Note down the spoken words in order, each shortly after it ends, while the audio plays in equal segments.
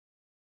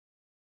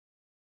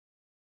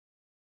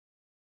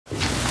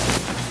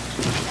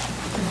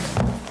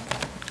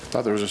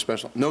Thought there was a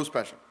special. No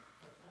special.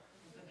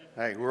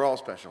 Hey, we're all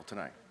special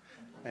tonight.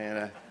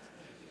 And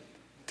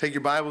take your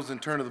Bibles and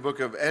turn to the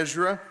book of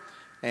Ezra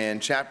and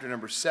chapter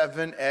number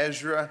 7.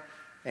 Ezra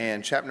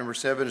and chapter number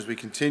 7 as we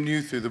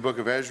continue through the book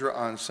of Ezra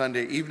on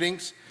Sunday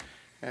evenings.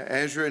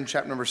 Ezra and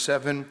chapter number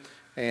 7.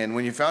 And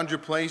when you found your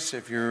place,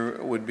 if you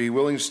would be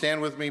willing to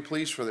stand with me,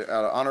 please, for the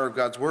honor of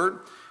God's word.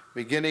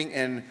 Beginning,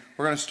 and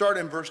we're going to start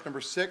in verse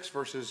number 6,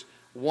 verses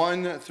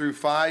 1 through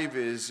 5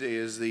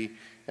 is the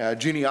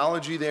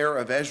genealogy there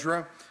of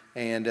Ezra.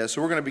 And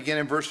so we're going to begin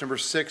in verse number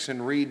 6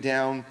 and read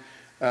down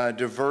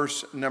to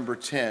verse number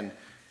 10.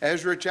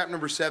 Ezra chapter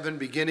number 7,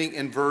 beginning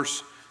in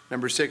verse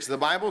number 6. The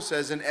Bible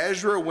says, "And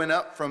Ezra went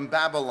up from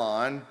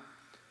Babylon,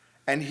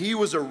 and he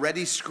was a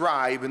ready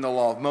scribe in the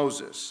law of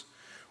Moses,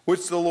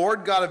 which the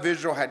Lord God of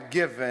Israel had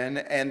given,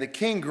 and the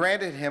king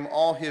granted him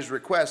all his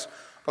requests,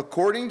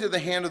 according to the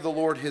hand of the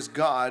Lord his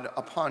God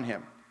upon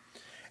him.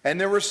 And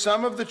there were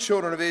some of the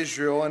children of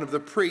Israel, and of the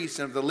priests,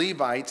 and of the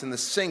Levites, and the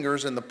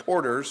singers, and the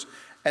porters,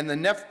 and the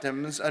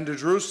Nephtims unto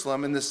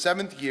Jerusalem in the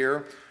 7th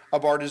year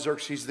of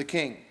Artaxerxes the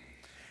king.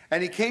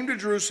 And he came to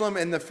Jerusalem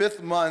in the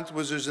 5th month,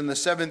 which was in the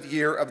 7th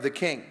year of the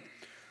king.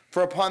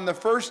 For upon the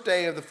 1st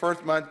day of the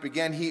 1st month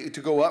began he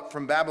to go up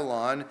from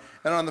Babylon,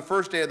 and on the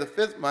 1st day of the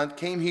 5th month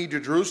came he to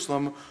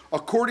Jerusalem,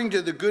 according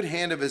to the good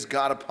hand of his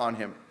God upon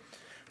him.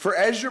 For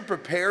Ezra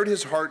prepared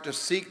his heart to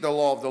seek the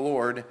law of the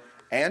Lord,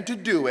 and to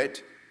do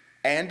it,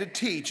 and to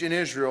teach in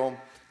Israel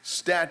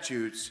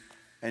statutes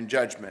and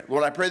judgment."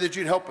 Lord, I pray that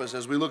you'd help us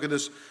as we look at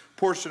this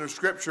portion of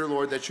Scripture,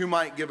 Lord, that you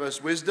might give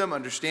us wisdom,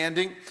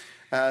 understanding,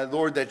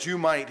 Lord, that you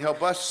might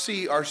help us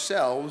see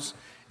ourselves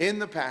in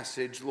the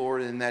passage,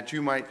 Lord, and that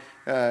you might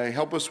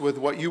help us with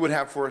what you would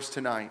have for us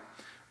tonight.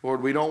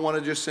 Lord, we don't want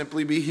to just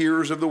simply be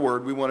hearers of the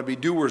word. We want to be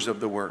doers of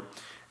the word.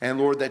 And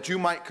Lord, that you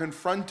might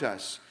confront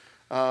us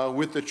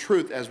with the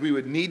truth as we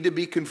would need to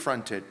be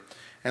confronted.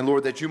 And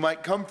Lord, that you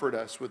might comfort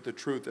us with the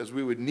truth as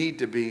we would need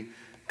to be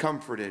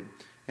comforted.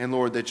 And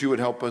Lord, that you would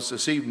help us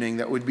this evening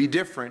that would be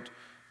different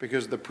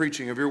because of the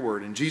preaching of your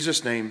word. In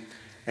Jesus' name,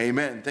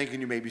 amen. Thank you,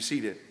 and you may be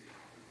seated.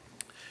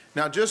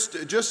 Now,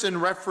 just in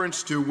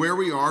reference to where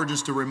we are,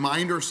 just to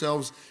remind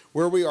ourselves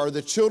where we are,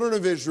 the children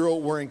of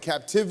Israel were in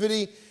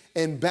captivity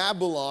in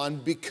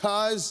Babylon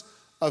because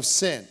of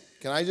sin.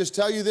 Can I just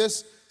tell you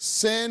this?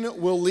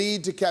 Sin will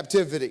lead to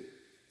captivity.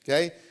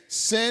 Okay?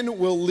 Sin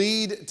will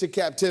lead to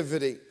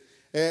captivity.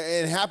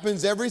 It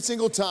happens every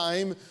single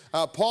time.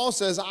 Paul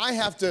says, I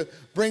have to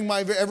bring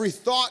my every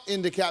thought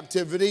into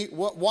captivity.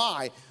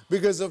 Why?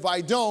 Because if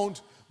I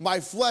don't, my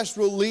flesh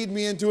will lead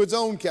me into its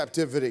own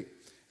captivity.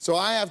 So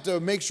I have to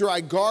make sure I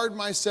guard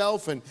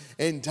myself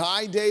and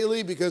die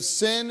daily, because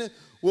sin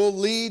will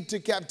lead to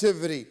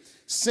captivity.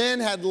 Sin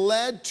had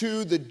led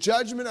to the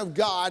judgment of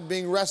God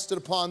being rested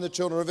upon the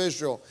children of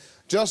Israel.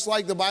 Just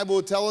like the Bible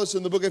would tell us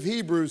in the book of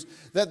Hebrews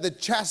that the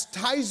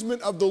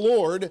chastisement of the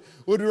Lord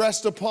would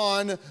rest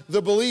upon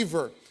the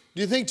believer.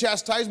 Do you think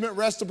chastisement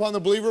rests upon the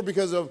believer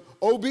because of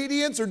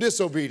obedience or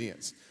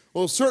disobedience?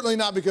 Well, certainly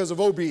not because of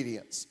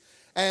obedience.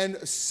 And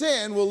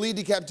sin will lead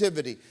to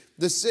captivity.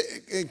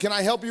 Can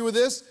I help you with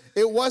this?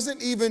 It wasn't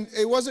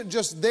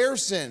just their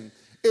sin.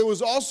 It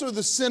was also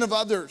the sin of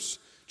others.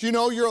 Do you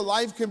know your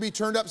life can be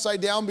turned upside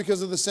down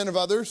because of the sin of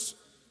others?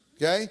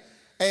 Okay?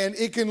 And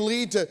it can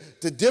lead to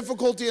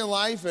difficulty in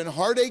life and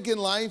heartache in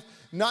life,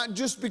 not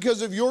just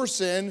because of your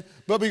sin,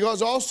 but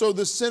because also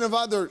the sin of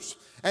others.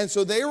 And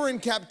so they were in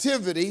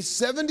captivity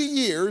 70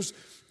 years,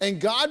 and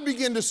God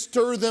began to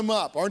stir them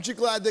up. Aren't you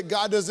glad that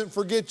God doesn't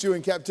forget you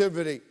in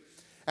captivity?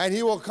 And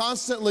he will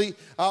constantly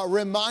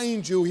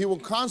remind you. He will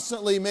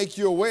constantly make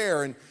you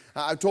aware. And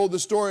I've told the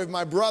story of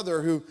my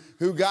brother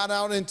who got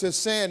out into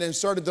sin and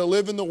started to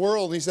live in the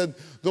world. And he said,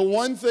 the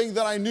one thing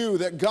that I knew,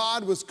 that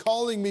God was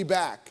calling me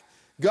back.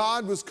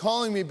 God was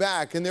calling me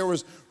back, and there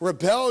was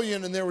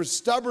rebellion and there was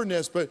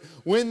stubbornness. But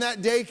when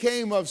that day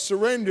came of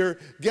surrender,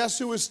 guess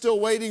who was still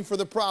waiting for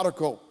the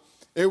prodigal?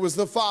 It was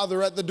the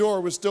father at the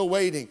door was still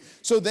waiting.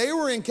 So they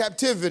were in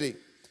captivity.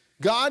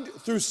 God,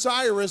 through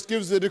Cyrus,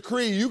 gives the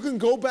decree, you can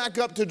go back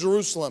up to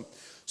Jerusalem.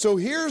 So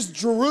here's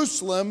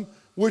Jerusalem,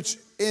 which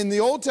in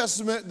the Old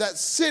Testament, that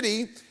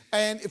city,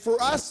 and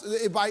for us,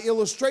 by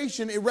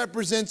illustration, it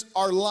represents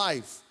our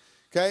life.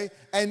 Okay?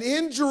 And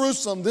in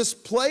Jerusalem, this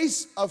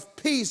place of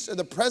peace,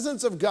 the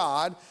presence of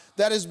God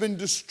that has been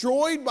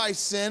destroyed by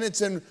sin, it's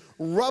in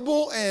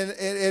rubble and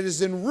it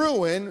is in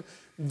ruin,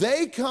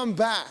 they come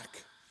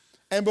back.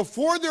 And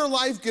before their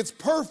life gets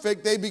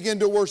perfect, they begin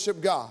to worship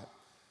God.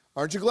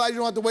 Aren't you glad you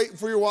don't have to wait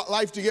for your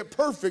life to get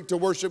perfect to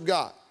worship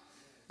God?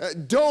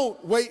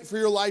 Don't wait for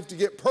your life to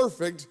get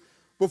perfect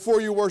before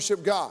you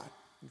worship God.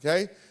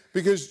 Okay?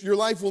 Because your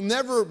life will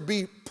never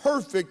be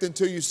perfect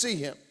until you see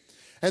Him.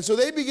 And so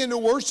they begin to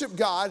worship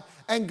God,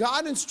 and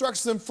God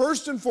instructs them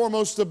first and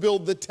foremost to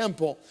build the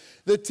temple.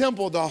 The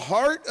temple, the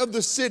heart of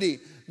the city,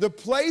 the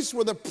place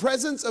where the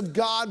presence of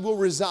God will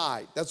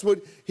reside. That's what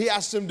he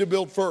asked them to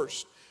build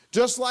first.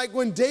 Just like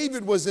when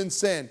David was in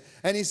sin,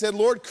 and he said,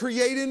 Lord,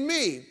 create in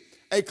me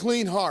a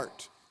clean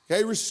heart.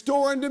 Okay,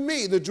 restore unto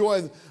me the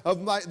joy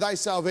of thy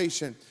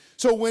salvation.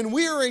 So when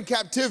we are in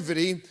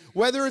captivity,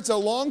 whether it's a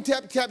long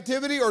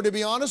captivity or, to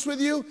be honest with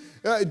you,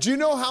 do you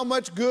know how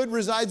much good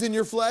resides in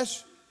your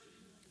flesh?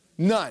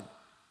 None.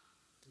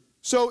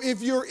 So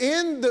if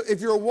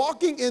you're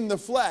walking in the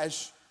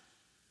flesh,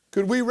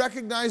 could we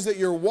recognize that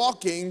you're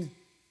walking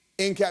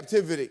in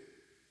captivity?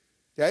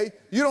 Okay?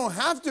 You don't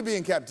have to be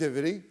in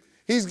captivity.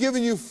 He's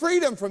given you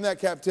freedom from that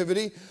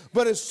captivity.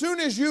 But as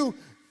soon as you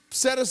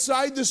set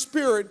aside the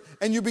spirit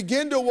and you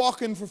begin to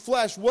walk in the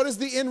flesh, what is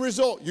the end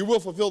result? You will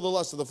fulfill the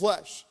lust of the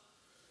flesh.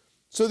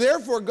 So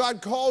therefore,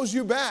 God calls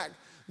you back.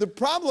 The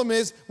problem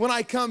is, when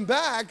I come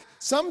back,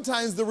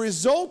 sometimes the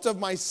result of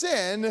my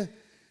sin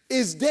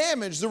is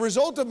damage. The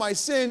result of my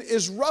sin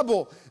is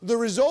rubble. The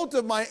result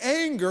of my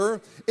anger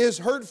is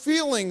hurt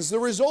feelings. The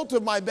result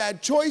of my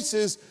bad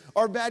choices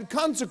are bad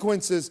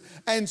consequences.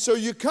 And so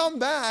you come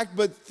back,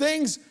 but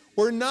things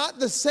were not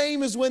the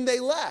same as when they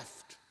left.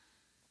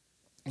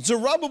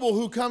 Zerubbabel,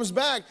 who comes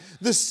back,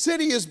 the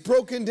city is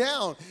broken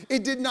down.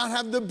 It did not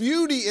have the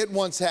beauty it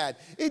once had.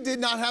 It did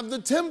not have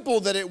the temple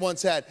that it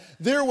once had.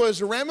 There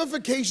was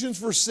ramifications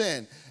for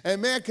sin.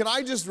 And man, can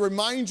I just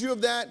remind you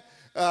of that?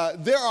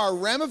 There are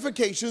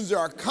ramifications, there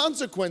are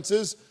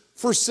consequences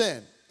for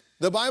sin.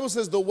 The Bible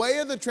says the way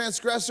of the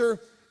transgressor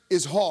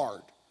is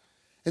hard.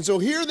 And so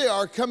here they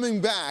are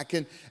coming back,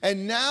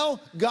 and now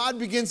God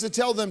begins to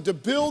tell them to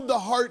build the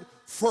heart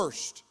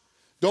first.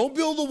 Don't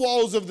build the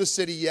walls of the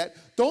city yet.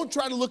 Don't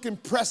try to look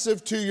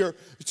impressive to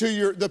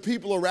the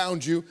people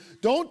around you.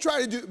 Don't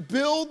try to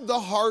build the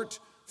heart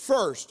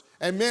first.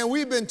 And man,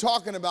 we've been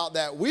talking about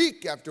that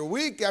week after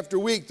week after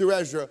week through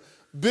Ezra.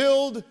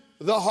 Build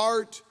the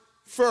heart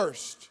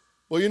first.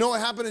 Well, you know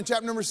what happened in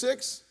chapter number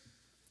 6?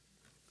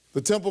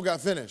 The temple got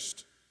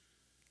finished.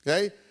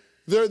 Okay?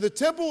 The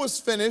temple was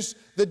finished.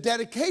 The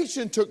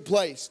dedication took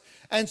place.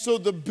 And so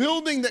the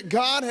building that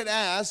God had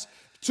asked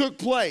took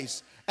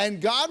place. And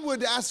God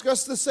would ask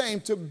us the same,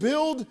 to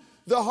build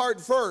the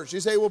heart first. You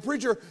say, well,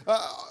 preacher,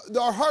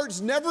 our heart's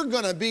never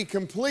going to be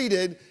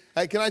completed.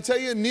 Can I tell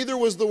you, neither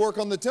was the work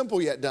on the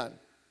temple yet done.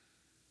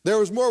 There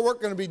was more work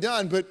going to be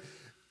done, but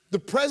the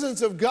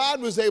presence of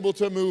God was able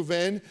to move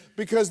in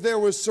because there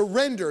was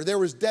surrender, there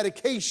was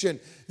dedication,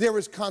 there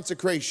was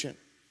consecration.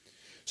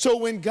 So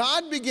when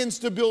God begins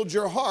to build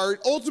your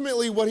heart,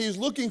 ultimately what he's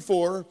looking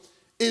for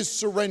is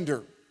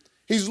surrender.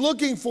 He's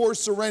looking for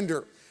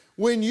surrender.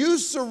 When you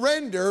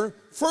surrender,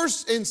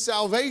 first in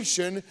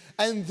salvation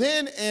and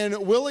then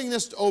in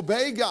willingness to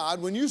obey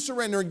God, when you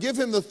surrender and give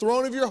him the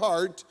throne of your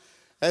heart,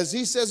 as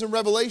he says in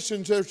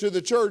Revelation to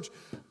the church,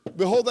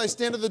 behold, I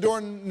stand at the door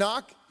and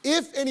knock.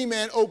 If any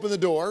man open the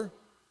door,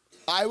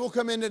 I will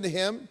come into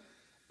him,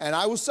 and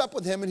I will sup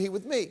with him and he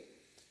with me.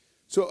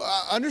 So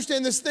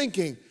understand this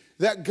thinking,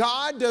 that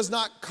God does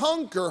not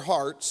conquer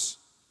hearts.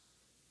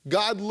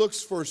 God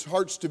looks for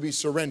hearts to be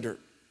surrendered.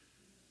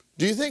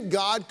 Do you think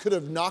God could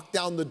have knocked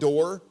down the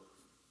door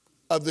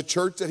of the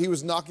church that he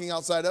was knocking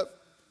outside of?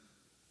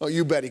 Oh,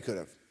 you bet he could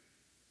have.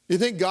 You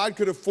think God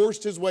could have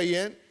forced his way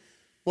in?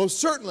 Well,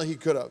 certainly he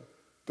could have.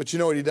 But you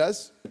know what he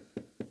does?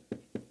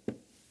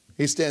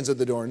 He stands at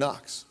the door and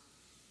knocks.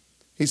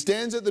 He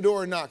stands at the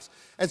door and knocks.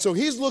 And so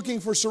he's looking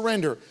for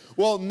surrender.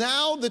 Well,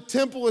 now the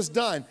temple is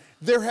done.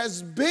 There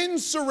has been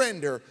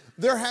surrender.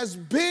 There has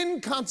been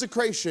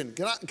consecration.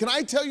 Can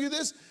I tell you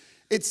this?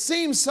 It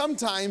seems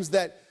sometimes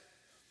that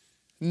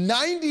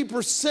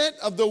 90%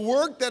 of the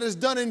work that is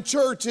done in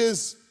church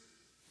is,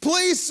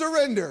 please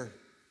surrender.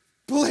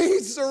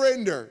 Please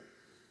surrender.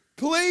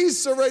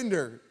 Please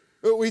surrender.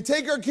 We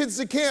take our kids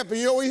to camp, and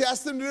you know what we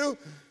ask them to do?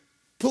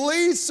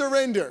 Please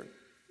surrender.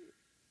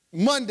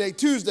 Monday,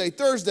 Tuesday,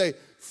 Thursday,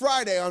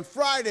 Friday. On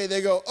Friday,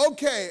 they go,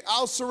 okay,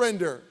 I'll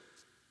surrender.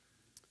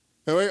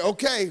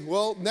 Okay,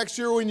 well, next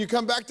year when you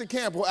come back to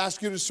camp, we'll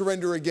ask you to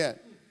surrender again.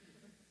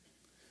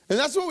 And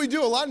that's what we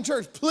do a lot in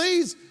church.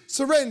 Please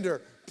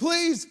surrender.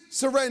 Please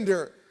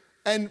surrender.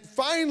 And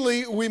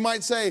finally, we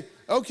might say,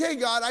 okay,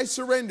 God, I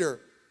surrender.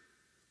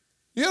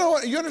 You know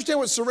what? You understand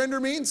what surrender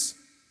means?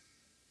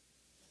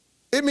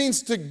 It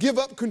means to give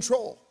up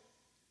control.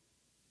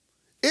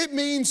 It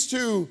means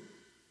to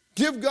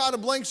give God a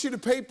blank sheet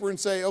of paper and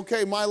say,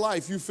 okay, my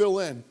life, you fill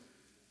in.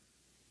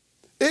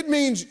 It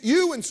means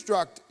you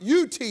instruct,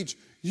 you teach,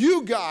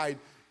 you guide,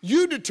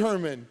 you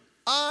determine.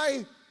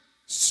 I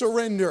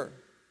surrender.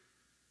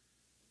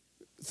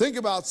 Think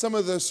about some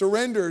of the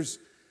surrenders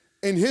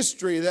in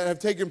history that have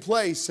taken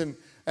place, and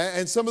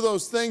some of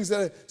those things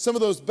some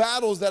of those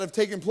battles that have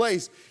taken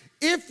place.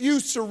 If you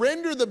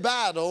surrender the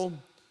battle,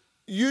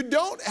 you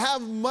don't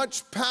have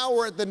much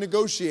power at the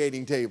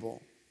negotiating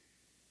table.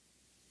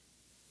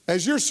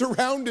 As you're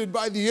surrounded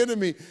by the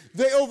enemy,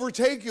 they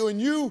overtake you and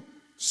you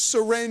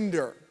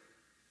surrender.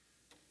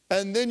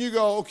 And then you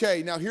go,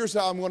 okay, now here's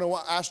how I'm going to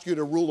ask you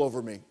to rule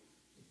over me.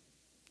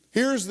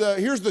 Here's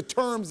the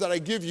terms that I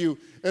give you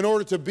in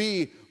order to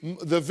be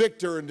the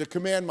victor and to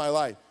command my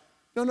life.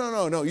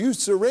 No, you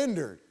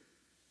surrendered.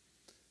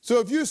 So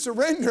if you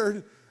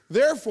surrendered,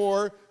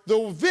 therefore,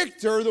 the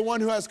victor, the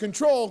one who has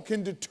control,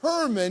 can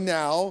determine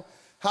now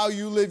how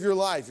you live your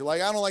life. You're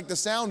like, I don't like the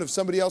sound of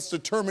somebody else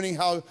determining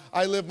how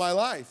I live my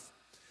life.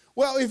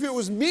 Well, if it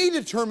was me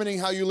determining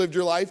how you lived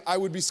your life, I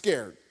would be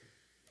scared.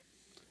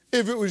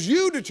 If it was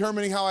you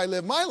determining how I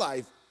live my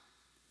life,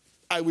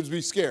 I would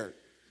be scared.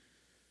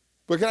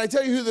 But can I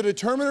tell you who the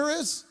determiner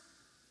is?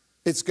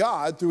 It's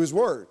God through his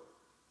word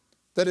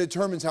that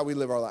determines how we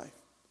live our life.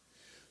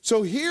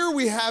 So here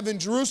we have in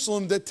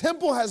Jerusalem, the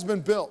temple has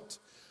been built.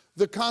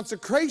 The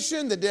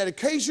consecration, the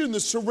dedication, the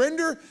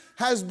surrender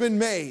has been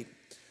made.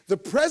 The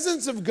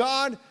presence of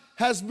God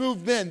has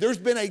moved in. There's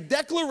been a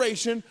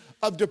declaration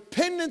of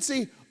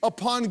dependency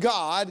upon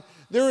God.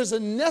 There is a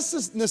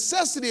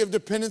necessity of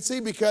dependency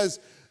because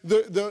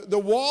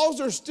the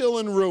walls are still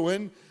in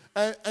ruin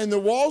and the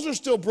walls are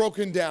still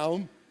broken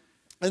down.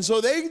 And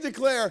so they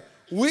declare,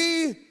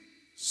 we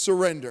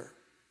surrender.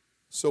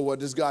 So what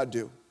does God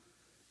do?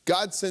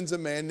 God sends a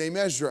man named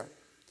Ezra.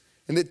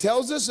 And it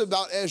tells us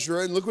about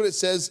Ezra, and look what it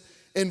says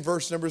in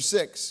verse number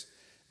 6.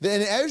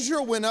 Then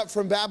Ezra went up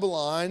from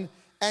Babylon,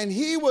 and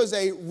he was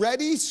a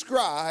ready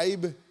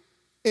scribe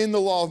in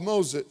the law of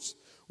Moses,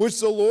 which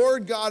the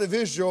Lord God of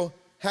Israel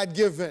had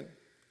given.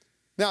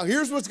 Now,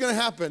 here's what's going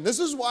to happen. This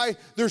is why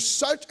there's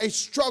such a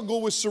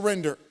struggle with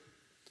surrender.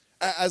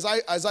 As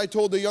I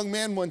told a young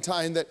man one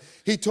time that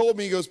he told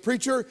me, he goes,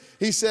 preacher,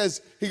 he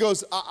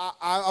goes,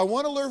 I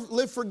want to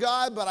live for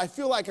God, but I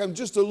feel like I'm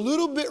just a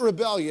little bit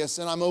rebellious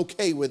and I'm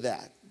okay with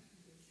that.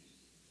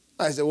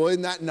 I said, well,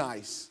 isn't that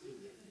nice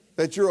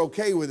that you're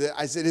okay with it?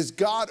 I said, is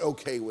God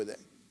okay with it?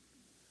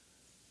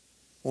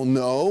 Well,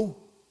 no.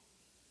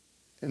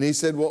 And he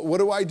said, well, what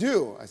do I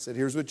do? I said,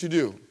 here's what you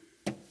do.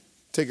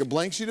 Take a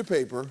blank sheet of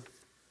paper,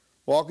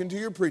 walk into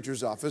your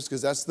preacher's office,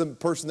 because that's the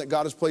person that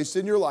God has placed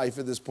in your life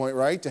at this point,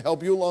 right, to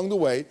help you along the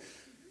way,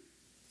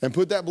 and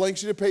put that blank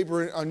sheet of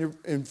paper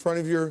in front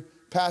of your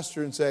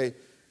pastor and say,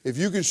 if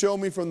you can show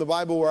me from the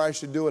Bible where I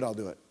should do it, I'll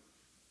do it.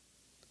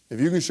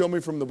 If you can show me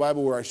from the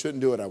Bible where I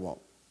shouldn't do it, I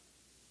won't.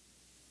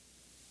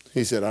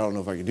 He said, I don't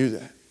know if I can do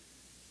that.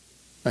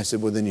 I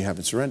said, well, then you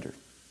haven't surrendered.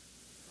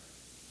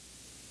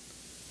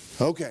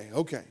 Okay.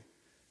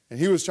 And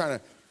he was trying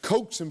to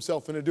coax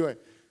himself into doing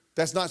it.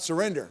 That's not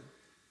surrender.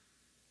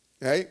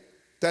 Okay?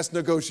 That's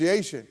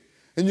negotiation.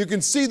 And you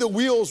can see the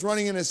wheels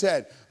running in his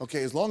head.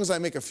 Okay, as long as I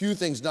make a few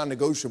things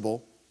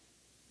non-negotiable,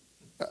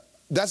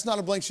 that's not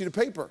a blank sheet of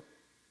paper.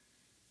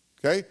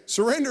 Okay?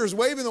 Surrender is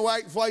waving the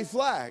white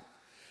flag.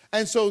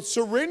 And so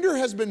surrender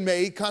has been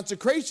made,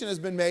 consecration has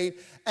been made,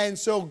 and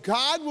so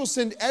God will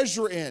send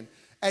Ezra in,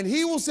 and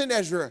he will send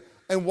Ezra.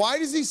 And why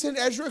does he send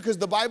Ezra? Because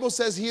the Bible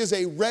says he is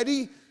a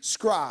ready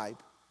scribe.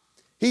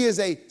 He is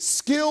a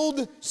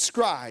skilled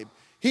scribe.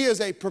 He is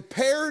a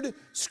prepared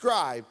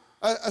scribe.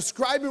 A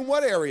scribe in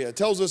what area? It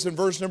tells us in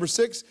verse number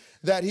 6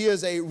 that he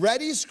is a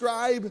ready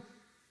scribe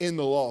in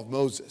the law of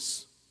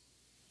Moses.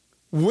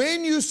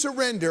 When you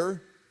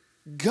surrender,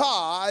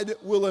 God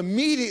will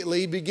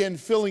immediately begin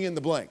filling in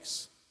the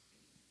blanks.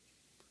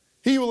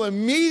 He will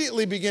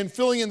immediately begin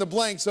filling in the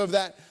blanks of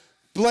that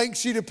blank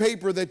sheet of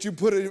paper that you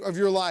put of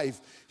your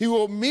life. He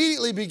will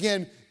immediately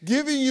begin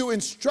giving you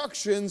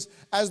instructions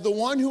as the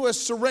one who has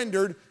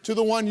surrendered to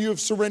the one you have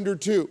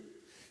surrendered to.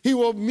 He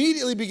will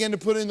immediately begin to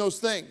put in those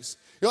things.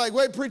 You're like,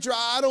 wait, preacher,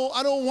 I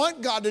don't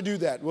want God to do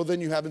that. Well,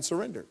 then you haven't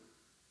surrendered.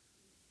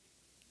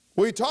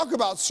 We talk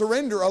about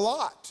surrender a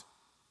lot.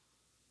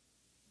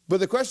 But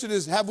the question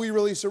is, have we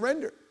really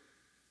surrendered?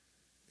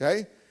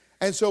 Okay?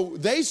 And so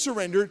they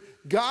surrendered.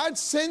 God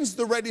sends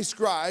the ready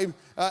scribe,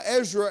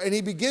 Ezra, and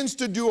he begins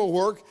to do a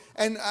work.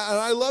 And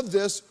I love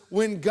this.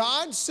 When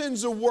God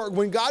sends a work,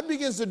 when God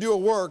begins to do a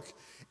work,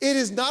 it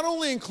is not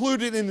only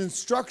included in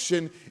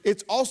instruction,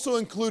 it's also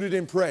included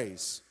in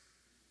praise.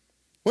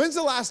 When's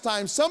the last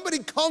time somebody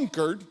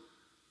conquered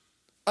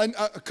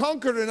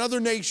another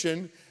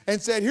nation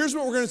and said, here's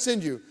what we're going to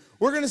send you.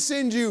 We're going to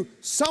send you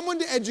someone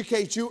to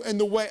educate you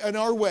in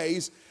our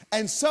ways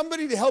and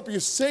somebody to help you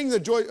sing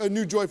a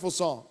new joyful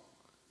song.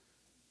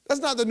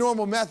 That's not the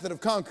normal method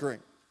of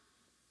conquering.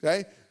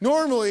 Okay?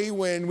 Normally,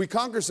 when we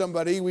conquer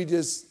somebody, we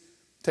just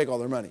take all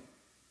their money.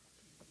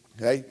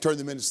 Okay? Turn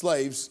them into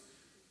slaves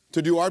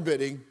to do our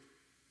bidding.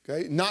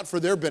 Okay? Not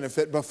for their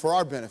benefit, but for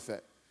our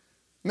benefit.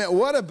 Man,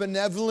 what a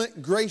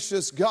benevolent,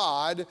 gracious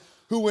God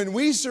who, when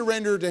we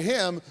surrender to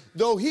him,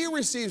 though he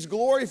receives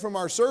glory from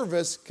our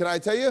service, can I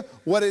tell you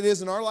what it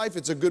is in our life?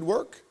 It's a good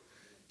work.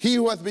 He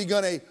who hath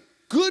begun a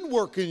good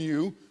work in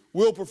you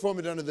will perform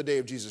it unto the day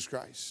of Jesus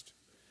Christ.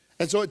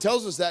 And so it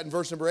tells us that in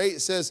verse number 8.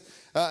 It says,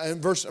 in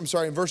verse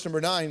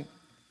number 9,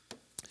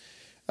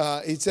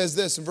 it says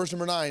this in verse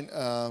number 9.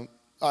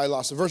 I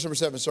lost it. Verse number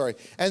 7, sorry.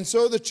 And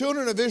so the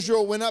children of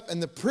Israel went up,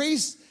 and the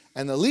priests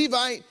and the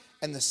Levite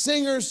and the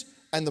singers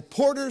and the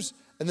porters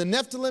and the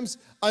Nephilims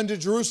unto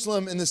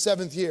Jerusalem in the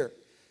 7th year.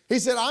 He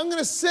said, I'm going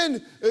to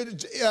send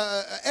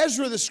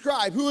Ezra the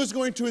scribe, who is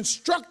going to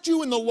instruct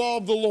you in the law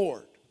of the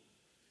Lord.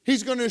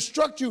 He's going to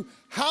instruct you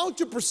how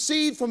to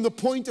proceed from the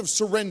point of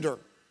surrender.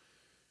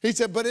 He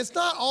said, but it's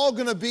not all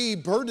going to be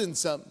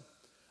burdensome.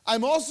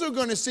 I'm also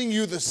going to sing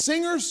you the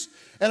singers,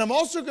 and I'm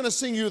also going to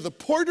sing you the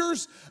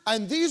porters,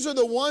 and these are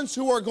the ones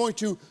who are going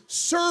to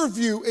serve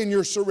you in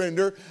your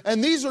surrender,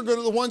 and these are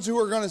the ones who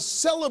are going to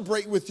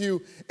celebrate with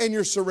you in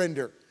your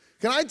surrender.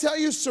 Can I tell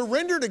you,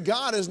 surrender to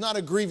God is not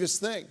a grievous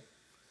thing.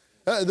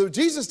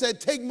 Jesus said,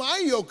 take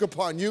my yoke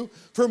upon you,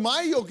 for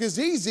my yoke is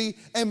easy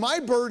and my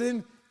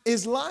burden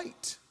is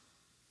light.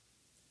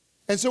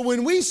 And so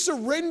when we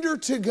surrender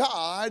to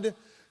God,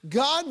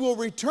 God will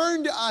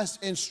return to us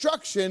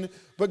instruction,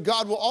 but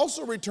God will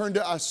also return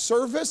to us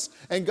service,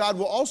 and God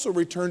will also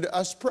return to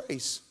us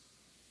praise.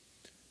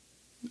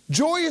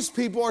 Joyous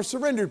people are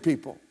surrendered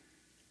people.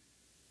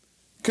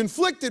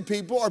 Conflicted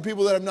people are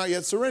people that have not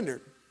yet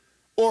surrendered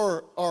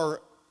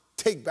or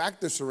take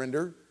back their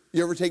surrender.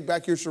 You ever take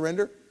back your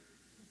surrender?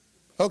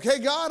 Okay,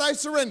 God, I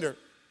surrender.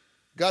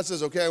 God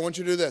says, okay, I want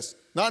you to do this.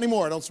 Not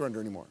anymore. I don't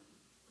surrender anymore.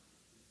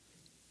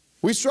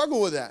 We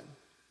struggle with that.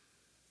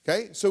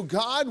 Okay, so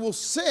God will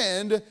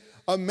send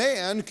a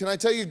man. Can I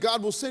tell you,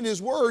 God will send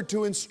his word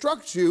to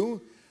instruct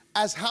you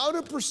as how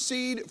to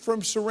proceed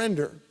from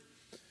surrender.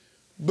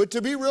 But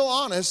to be real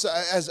honest,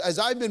 as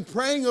I've been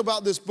praying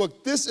about this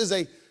book, this is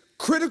a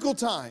critical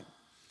time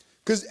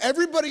because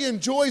everybody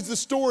enjoys the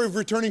story of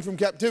returning from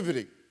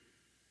captivity.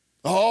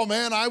 Oh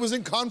man, I was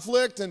in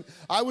conflict and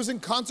I was in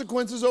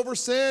consequences over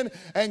sin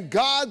and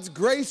God's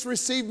grace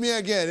received me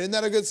again. Isn't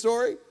that a good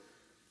story?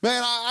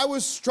 Man, I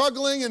was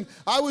struggling and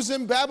I was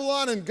in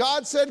Babylon and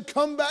God said,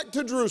 come back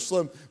to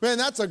Jerusalem. Man,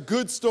 that's a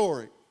good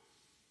story.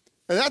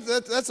 And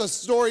that's a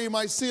story you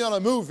might see on a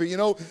movie, you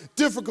know,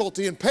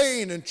 difficulty and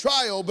pain and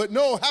trial, but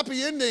no,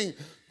 happy ending,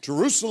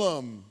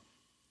 Jerusalem.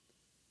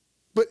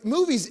 But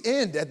movies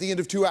end at the end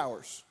of 2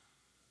 hours.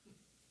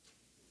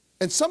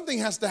 And something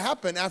has to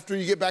happen after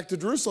you get back to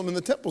Jerusalem and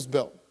the temple's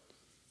built.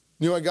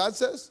 You know what God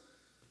says?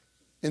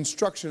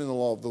 Instruction in the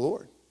law of the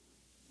Lord.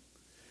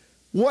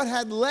 What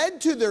had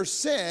led to their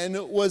sin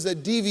was a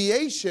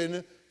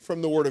deviation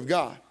from the Word of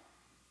God.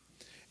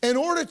 In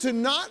order to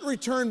not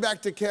return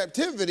back to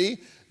captivity,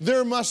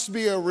 there must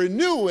be a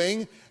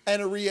renewing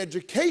and a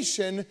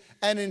re-education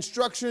and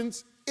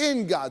instructions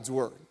in God's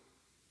Word.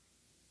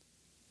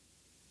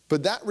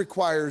 But that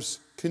requires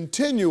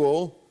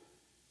continual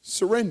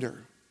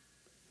surrender.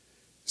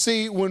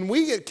 See, when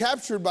we get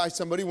captured by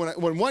somebody,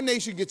 when one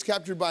nation gets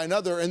captured by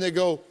another and they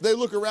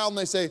look around and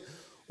they say,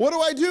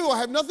 what do? I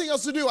have nothing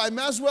else to do. I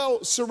might as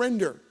well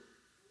surrender.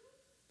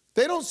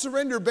 They don't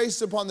surrender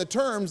based upon the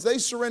terms. They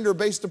surrender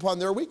based upon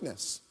their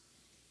weakness.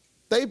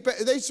 They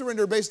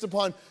surrender based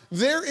upon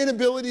their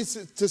inability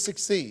to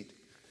succeed.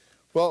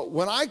 Well,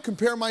 when I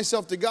compare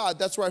myself to God,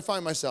 that's where I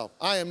find myself.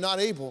 I am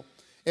not able.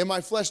 In my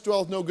flesh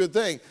dwelleth no good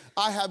thing.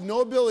 I have no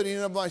ability in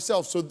and of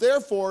myself. So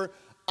therefore,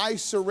 I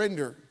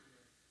surrender.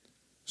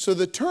 So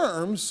the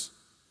terms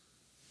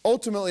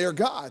ultimately are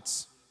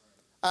God's.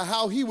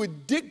 How he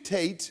would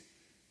dictate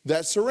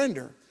that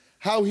surrender.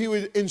 How he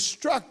would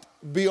instruct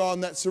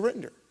beyond that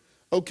surrender.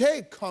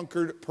 Okay,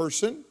 conquered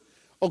person.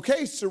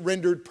 Okay,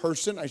 surrendered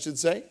person, I should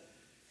say.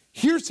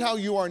 Here's how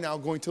you are now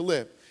going to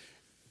live.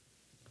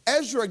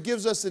 Ezra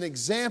gives us an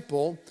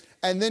example,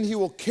 and then he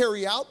will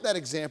carry out that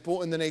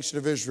example in the nation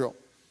of Israel.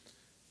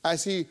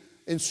 As he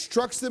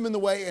instructs them in the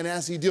way and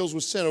as he deals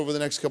with sin over the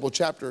next couple of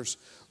chapters.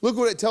 Look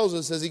what it tells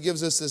us as he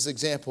gives us this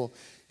example.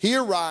 He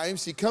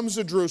arrives, he comes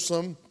to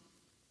Jerusalem,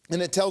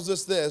 and it tells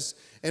us this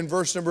in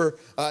verse number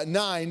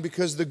 9,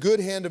 because the good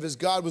hand of his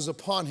God was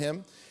upon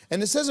him.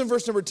 And it says in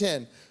verse number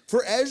 10,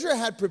 for Ezra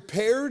had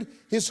prepared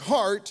his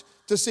heart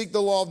to seek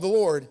the law of the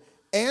Lord,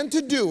 and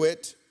to do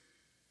it,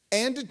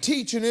 and to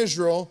teach in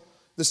Israel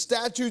the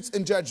statutes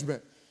and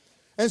judgment.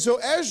 And so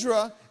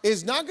Ezra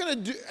is not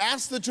going to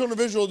ask the children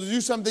of Israel to do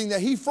something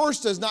that he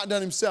first has not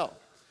done himself.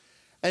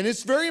 And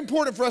it's very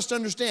important for us to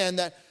understand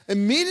that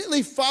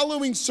immediately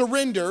following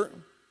surrender,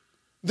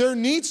 there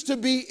needs to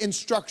be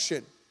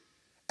instruction.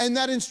 And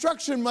that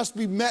instruction must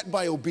be met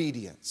by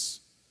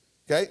obedience.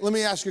 Okay, let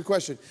me ask you a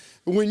question.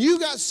 When you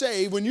got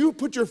saved, when you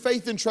put your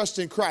faith and trust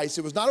in Christ,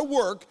 it was not a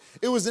work,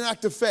 it was an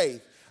act of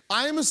faith.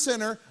 I am a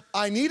sinner.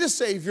 I need a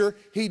Savior.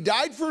 He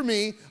died for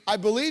me. I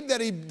believe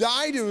that he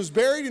died and was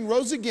buried and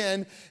rose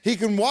again. He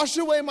can wash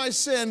away my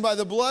sin by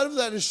the blood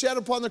that is shed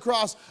upon the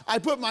cross. I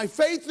put my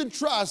faith and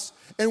trust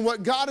in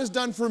what God has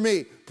done for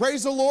me.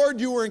 Praise the Lord.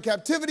 You were in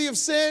captivity of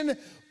sin,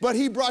 but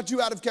he brought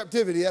you out of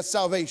captivity. That's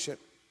salvation.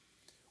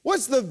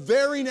 What's the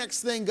very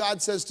next thing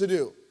God says to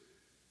do?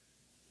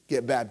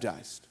 Get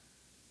baptized.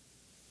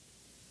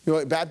 You know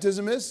what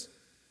baptism is?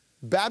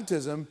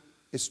 Baptism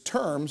is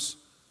terms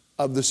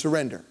of the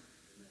surrender.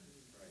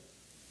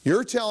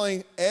 You're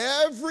telling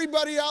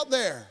everybody out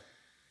there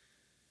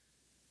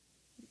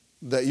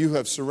that you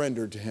have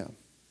surrendered to him.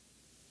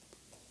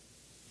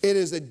 It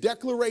is a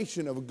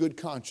declaration of a good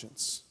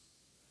conscience.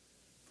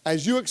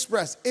 As you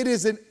express, it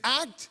is an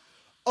act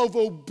of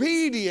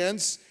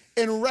obedience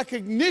in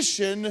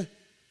recognition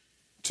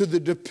to the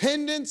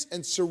dependence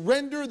and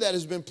surrender that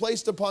has been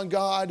placed upon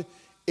God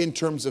in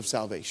terms of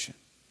salvation.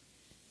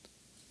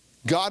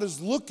 God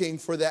is looking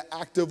for that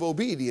act of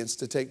obedience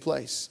to take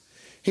place.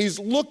 He's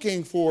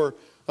looking for,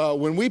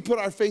 when we put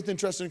our faith and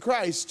trust in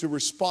Christ, to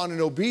respond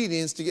in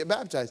obedience to get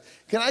baptized.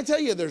 Can I tell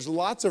you, there's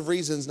lots of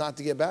reasons not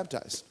to get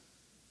baptized.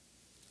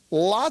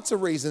 Lots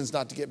of reasons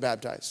not to get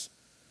baptized.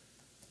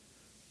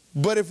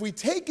 But if we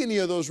take any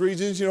of those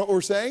reasons, you know what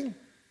we're saying?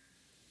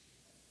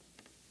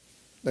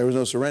 There was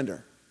no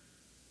surrender.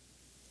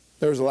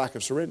 There was a lack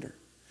of surrender.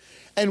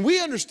 And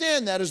we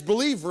understand that as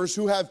believers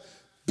who have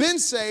been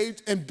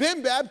saved and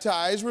been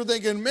baptized, we're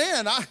thinking,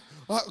 man,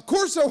 of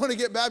course I want to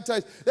get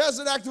baptized. That's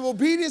an act of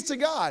obedience to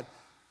God.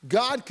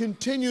 God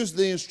continues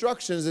the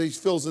instructions that he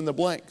fills in the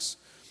blanks.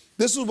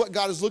 This is what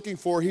God is looking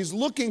for. He's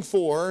looking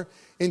for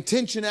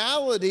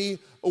intentionality,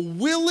 a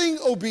willing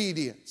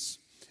obedience.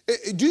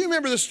 Do you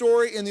remember the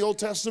story in the Old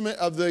Testament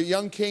of the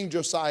young king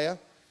Josiah?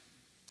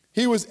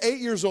 He was 8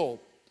 years old.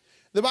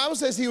 The Bible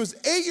says he was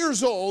 8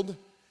 years old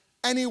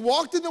and he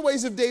walked in the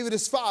ways of David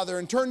his father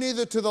and turned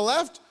neither to the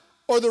left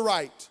or the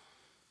right.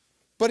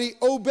 But he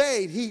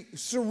obeyed. He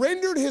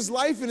surrendered his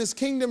life and his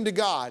kingdom to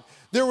God.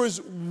 There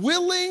was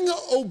willing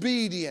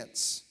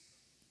obedience.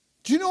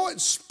 Do you know what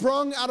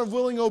sprung out of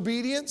willing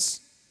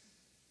obedience?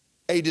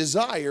 A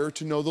desire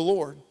to know the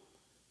Lord.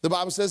 The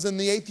Bible says in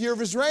the 8th year of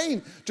his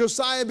reign,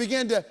 Josiah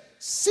began to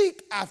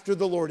seek after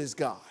the Lord his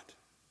God.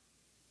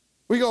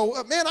 We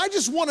go, man, I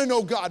just want to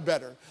know God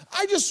better.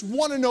 I just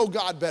want to know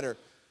God better.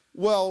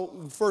 Well,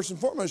 first and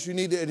foremost, you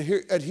need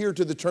to adhere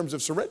to the terms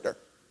of surrender.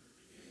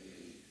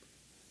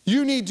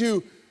 You need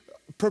to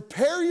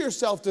prepare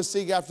yourself to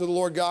seek after the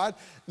Lord God.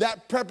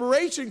 That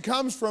preparation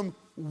comes from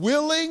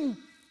willing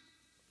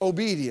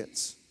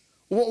obedience.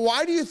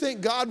 Why do you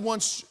think God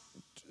wants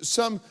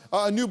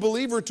a new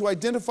believer to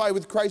identify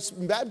with Christ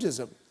in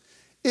baptism?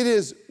 It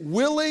is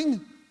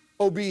willing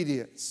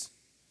obedience.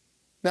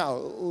 Now,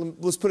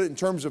 let's put it in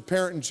terms of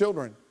parent and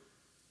children.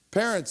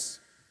 Parents,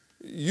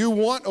 you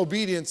want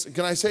obedience.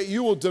 Can I say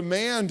you will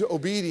demand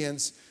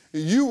obedience?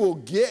 You will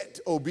get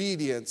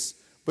obedience.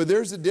 But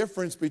there's a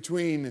difference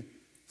between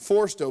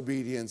forced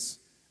obedience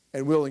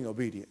and willing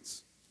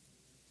obedience.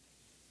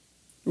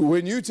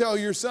 When you tell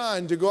your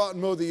son to go out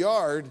and mow the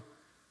yard,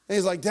 and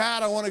he's like,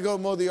 Dad, I want to go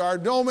mow the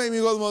yard. Don't make me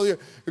go mow the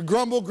yard.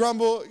 Grumble,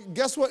 grumble.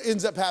 Guess what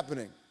ends up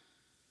happening?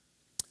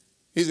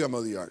 He's going to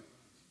mow the yard.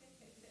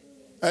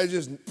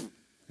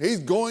 He's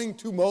going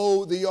to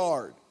mow the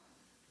yard.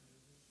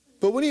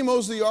 But when he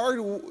mows the yard,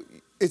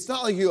 it's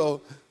not like you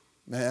go,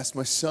 man, that's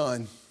my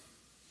son.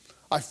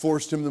 I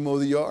forced him to mow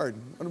the yard.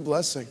 What a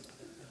blessing.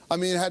 I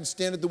mean, I had to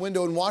stand at the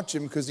window and watch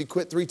him because he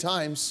quit 3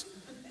 times.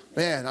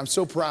 Man, I'm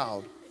so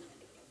proud.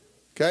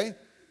 Okay?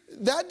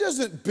 That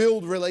doesn't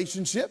build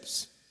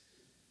relationships.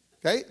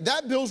 Okay?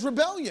 That builds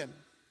rebellion.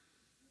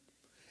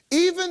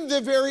 Even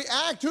the very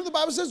act, the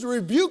Bible says,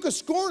 rebuke a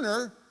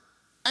scorner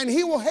and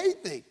he will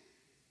hate thee.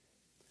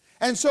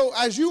 And so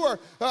as you are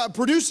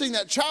producing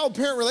that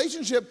child-parent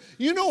relationship,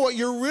 you know what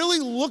you're really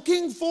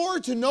looking for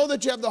to know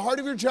that you have the heart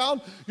of your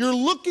child? You're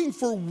looking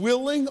for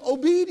willing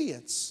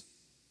obedience.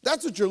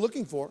 That's what you're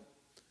looking for.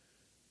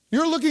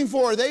 You're looking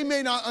for, they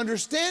may not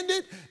understand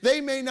it,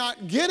 they may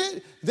not get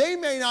it, they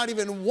may not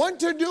even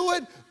want to do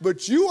it,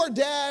 but you are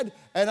dad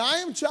and I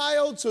am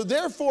child, so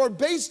therefore,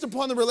 based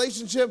upon the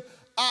relationship,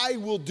 I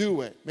will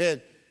do it.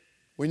 Man,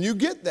 when you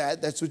get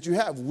that, that's what you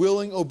have,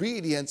 willing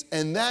obedience,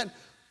 and that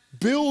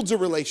builds a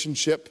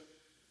relationship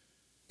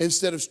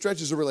instead of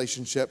stretches a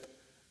relationship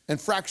and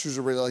fractures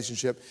a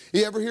relationship.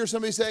 You ever hear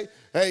somebody say,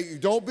 hey,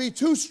 don't be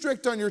too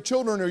strict on your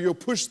children or you'll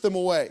push them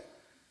away?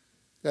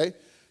 Okay?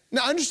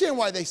 Now, I understand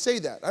why they say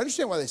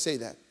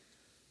that.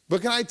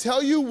 But can I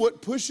tell you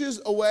what pushes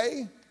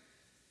away?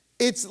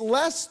 It's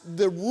less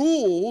the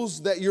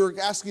rules that you're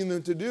asking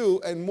them to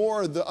do and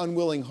more the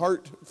unwilling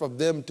heart of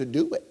them to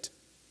do it.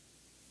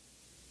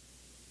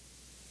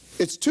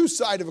 It's two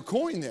sides of a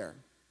coin there.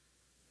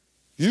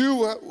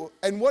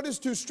 And what is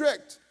too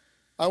strict?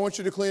 I want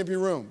you to clean up your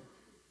room.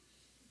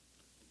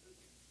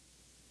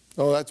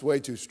 Oh, that's way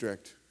too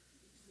strict.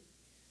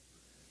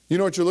 You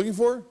know what you're looking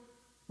for?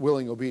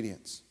 Willing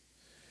obedience.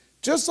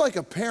 Just like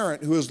a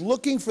parent who is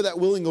looking for that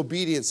willing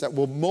obedience that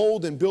will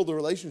mold and build a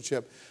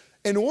relationship,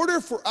 in order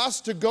for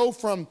us to go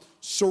from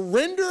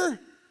surrender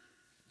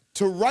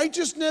to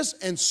righteousness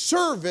and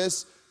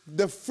service,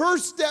 the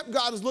first step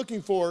God is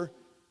looking for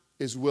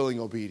is willing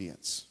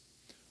obedience.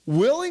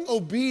 Willing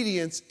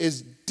obedience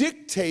is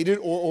dictated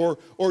or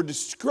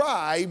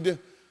described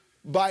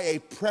by a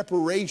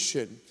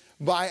preparation,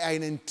 by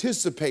an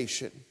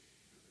anticipation.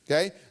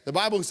 Okay? The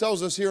Bible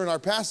tells us here in our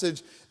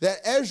passage that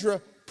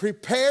Ezra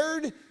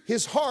prepared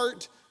his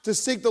heart to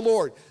seek the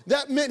Lord.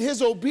 That meant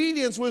his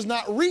obedience was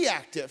not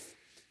reactive.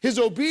 His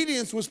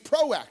obedience was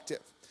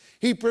proactive.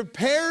 He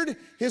prepared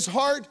his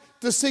heart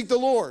to seek the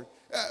Lord.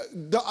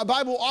 The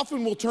Bible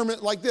often will term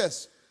it like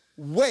this: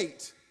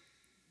 wait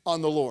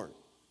on the Lord.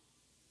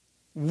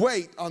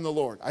 Wait on the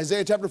Lord.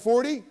 Isaiah chapter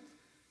 40,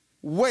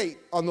 wait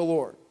on the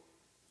Lord.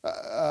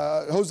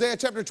 Hosea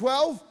chapter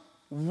 12,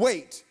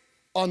 wait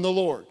on the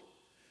Lord.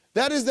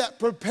 That is that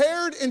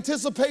prepared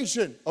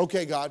anticipation.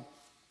 Okay, God,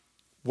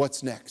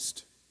 what's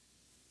next?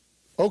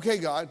 Okay,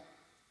 God,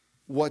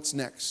 what's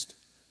next?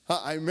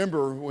 I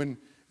remember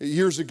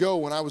years ago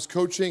when I was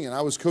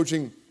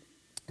coaching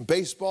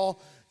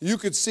baseball, you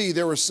could see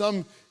there were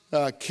some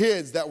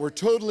kids that were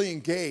totally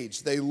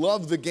engaged. They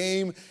loved the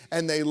game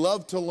and they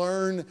loved to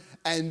learn,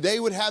 and they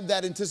would have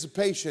that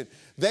anticipation.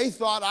 They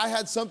thought I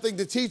had something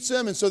to teach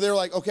them, and so they're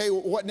like, okay,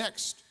 what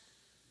next?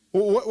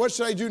 What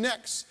should I do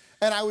next?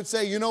 And I would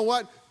say, you know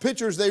what?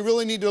 Pitchers, they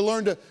really need to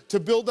learn to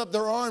build up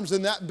their arms,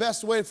 and that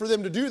best way for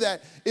them to do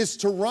that is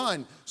to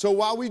run. So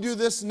while we do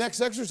this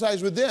next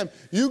exercise with them,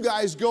 you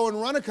guys go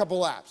and run a couple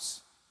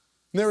laps.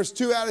 And there was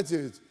two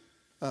attitudes.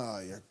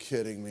 Oh, you're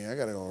kidding me. I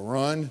got to go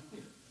run.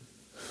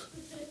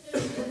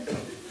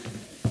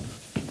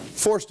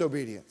 Forced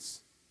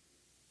obedience.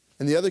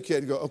 And the other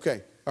kid go,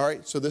 okay, all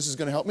right, so this is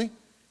going to help me?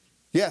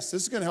 Yes,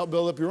 this is going to help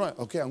build up your run.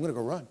 Okay, I'm going to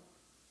go run.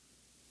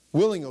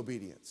 Willing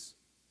obedience.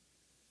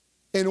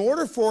 In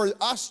order for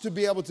us to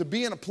be able to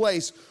be in a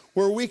place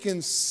where we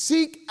can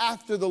seek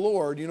after the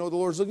Lord, you know what the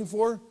Lord's looking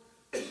for?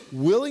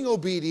 Willing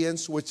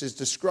obedience, which is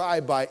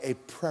described by a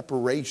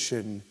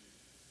preparation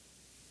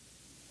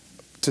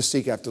to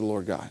seek after the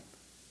Lord God.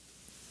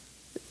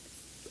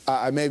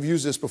 I may have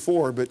used this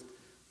before, but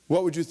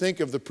what would you think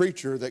of the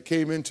preacher that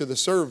came into the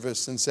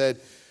service and said,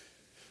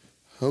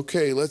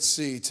 okay, let's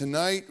see,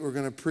 tonight we're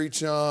going to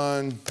preach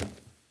on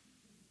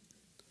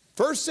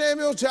 1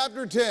 Samuel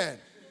chapter 10.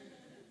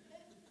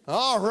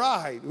 All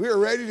right, we're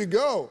ready to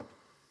go.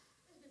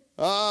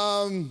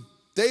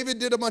 David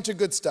did a bunch of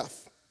good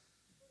stuff.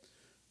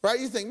 Right?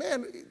 You think,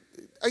 man,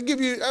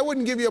 I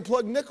wouldn't give you a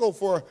plug nickel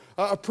for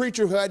a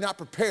preacher who had not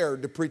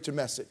prepared to preach a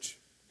message.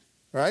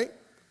 Right?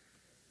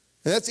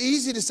 And that's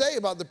easy to say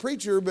about the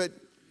preacher, but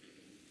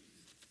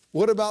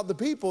what about the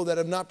people that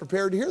have not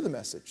prepared to hear the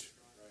message?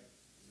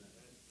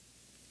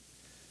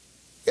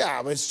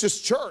 Yeah, but it's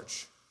just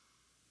church.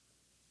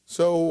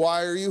 So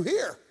why are you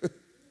here?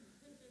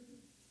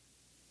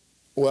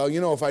 Well,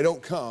 you know, if I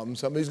don't come,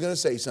 somebody's going to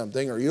say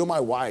something, or, you know, my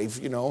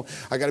wife, you know,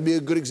 I got to be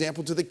a good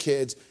example to the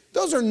kids.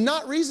 Those are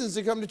not reasons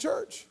to come to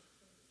church.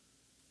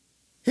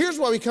 Here's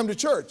why we come to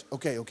church.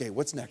 Okay,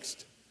 what's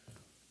next?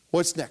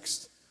 What's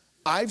next?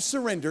 I've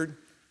surrendered.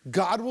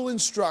 God will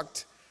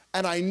instruct,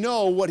 and I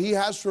know what He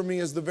has for me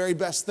is the very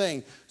best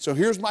thing. So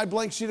here's my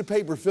blank sheet of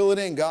paper. Fill it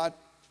in, God.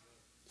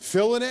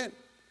 Fill it in.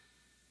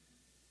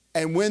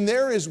 And when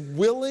there is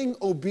willing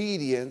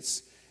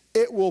obedience,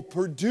 it will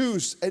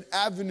produce an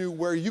avenue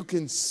where you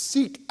can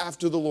seek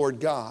after the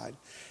Lord God.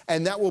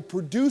 And that will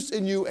produce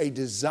in you a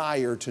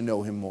desire to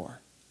know Him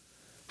more.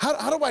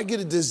 How do I get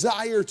a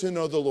desire to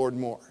know the Lord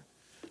more?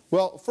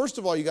 Well, first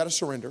of all, you got to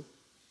surrender.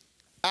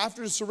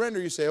 After the surrender,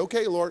 you say,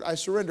 okay, Lord, I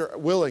surrender,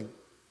 willing.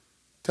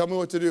 Tell me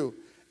what to do.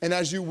 And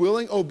as you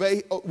willingly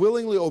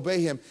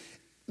obey Him,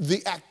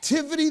 the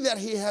activity that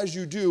He has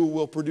you do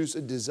will produce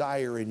a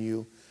desire in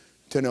you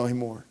to know Him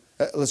more.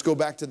 Let's go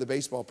back to the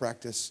baseball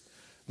practice.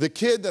 The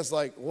kid that's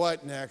like,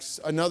 what next?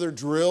 Another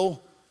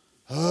drill?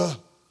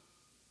 But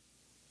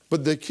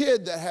the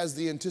kid that has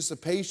the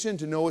anticipation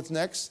to know what's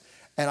next,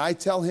 and I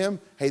tell him,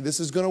 hey, this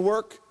is going to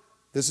work.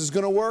 This is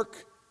going to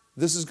work.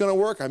 This is going to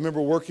work. I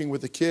remember working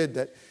with a kid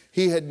that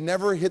he had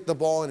never hit the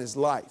ball in his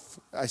life.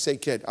 I say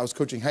kid, I was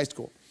coaching high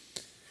school.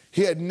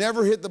 He had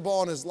never hit the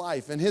ball in his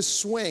life, and his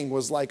swing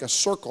was like a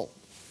circle.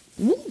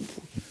 Woo.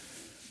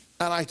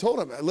 And I told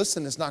him,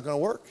 listen, it's not going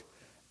to work.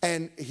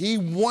 And he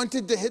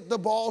wanted to hit the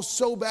ball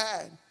so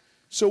bad.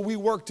 So we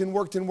worked and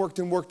worked and worked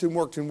and worked and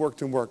worked and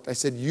worked and worked. I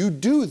said, you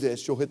do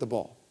this, you'll hit the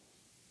ball.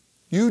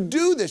 You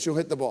do this, you'll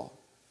hit the ball.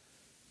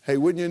 Hey,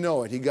 wouldn't you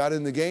know it? He got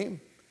in the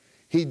game.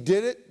 He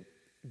did it.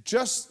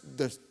 Just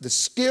the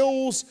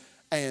skills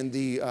and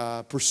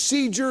the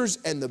procedures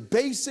and the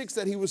basics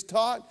that he was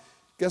taught.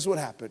 Guess what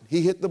happened?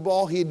 He hit the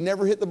ball. He had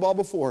never hit the ball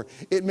before.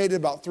 It made it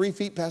about 3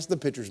 feet past the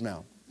pitcher's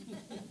mound.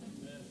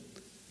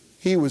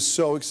 He was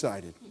so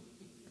excited.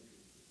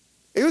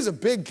 He was a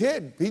big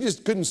kid. He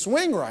just couldn't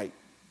swing right.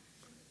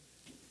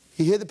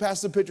 He hit it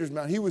past the pitcher's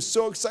mound. He was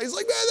so excited. He's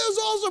like, man, that was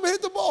awesome. I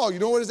hit the ball. You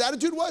know what his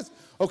attitude was?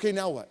 Okay,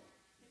 now what?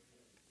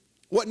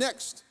 What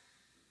next?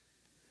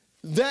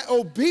 That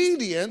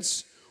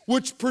obedience,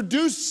 which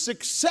produced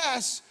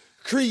success,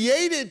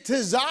 created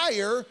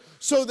desire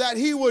so that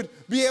he would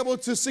be able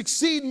to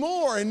succeed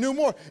more and do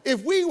more.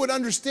 If we would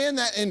understand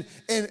that in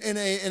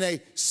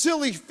a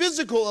silly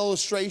physical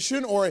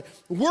illustration or a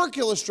work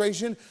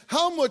illustration,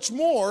 how much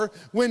more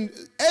when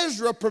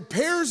Ezra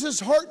prepares his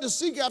heart to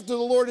seek after the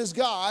Lord his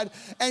God,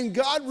 and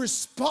God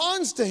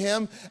responds to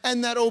him,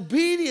 and that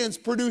obedience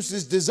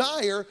produces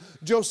desire.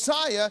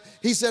 Josiah,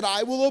 he said,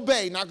 I will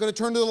obey, not going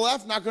to turn to the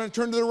left, not going to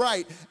turn to the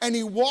right. And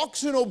he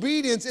walks in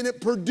obedience, and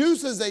it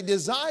produces a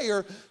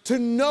desire to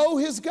know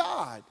his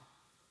God.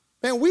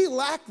 Man, we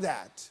lack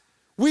that.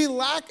 We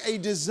lack a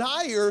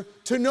desire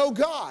to know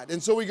God.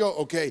 And so we go,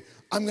 okay,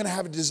 I'm going to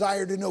have a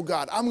desire to know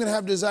God. I'm going to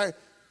have a desire.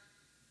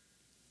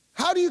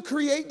 How do you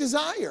create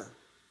desire?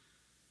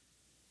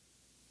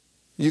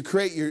 You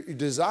create your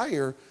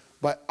desire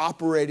by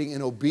operating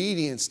in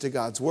obedience to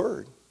God's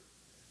word.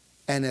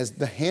 And as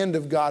the hand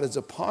of God is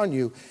upon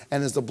you,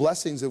 and as the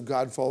blessings of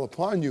God fall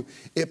upon you,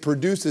 it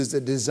produces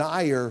a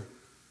desire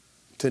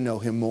to know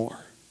Him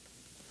more.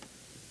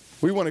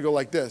 We want to go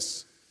like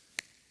this.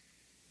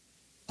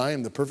 I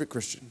am the perfect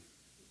Christian.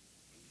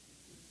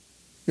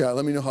 Yeah,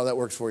 let me know how that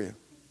works for you.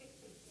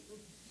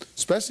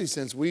 Especially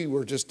since we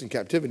were just in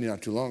captivity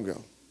not too long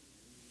ago.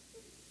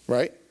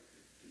 Right?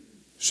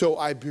 So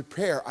I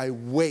prepare, I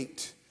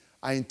wait.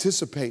 I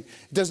anticipate.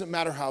 It doesn't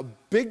matter how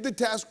big the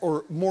task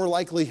or more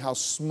likely how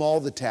small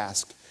the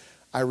task.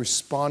 I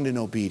respond in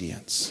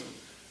obedience.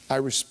 I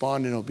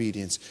respond in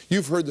obedience.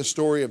 You've heard the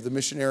story of the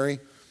missionary.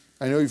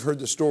 I know you've heard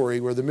the story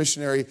where the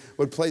missionary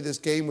would play this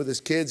game with his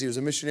kids. He was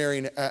a missionary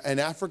in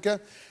Africa,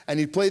 and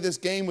he'd play this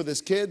game with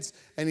his kids.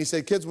 And he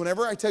said, kids,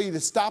 whenever I tell you to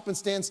stop and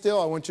stand still,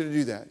 I want you to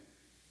do that.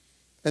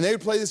 And they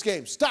would play this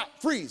game. Stop,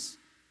 freeze.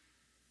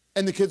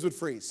 And the kids would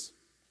freeze.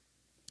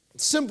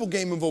 Simple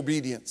game of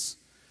obedience.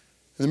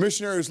 And the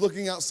missionary was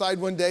looking outside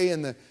one day,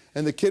 and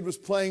the kid was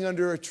playing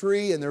under a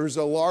tree, and there was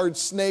a large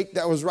snake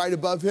that was right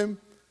above him,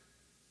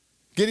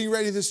 getting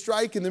ready to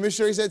strike, and the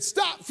missionary said,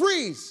 stop,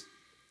 freeze.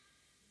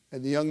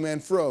 And the young man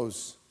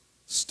froze,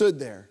 stood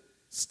there,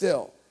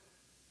 still,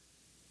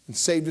 and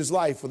saved his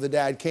life when the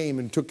dad came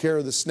and took care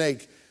of the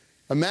snake.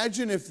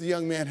 Imagine if the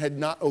young man had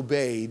not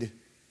obeyed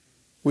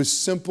with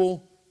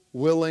simple,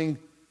 willing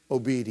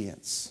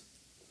obedience.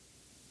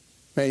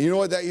 Man, you know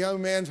what that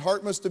young man's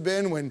heart must have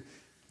been when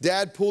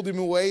Dad pulled him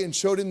away and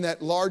showed him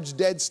that large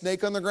dead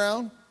snake on the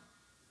ground?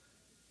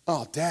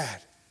 Oh,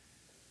 Dad,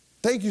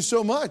 thank you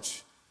so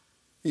much.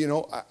 You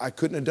know, I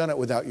couldn't have done it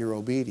without your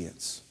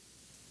obedience.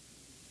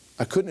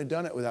 I couldn't have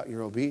done it without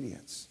your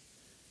obedience.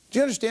 Do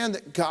you understand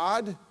that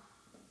God,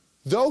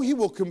 though He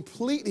will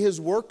complete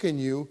His work in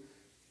you,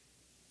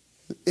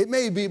 it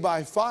may be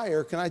by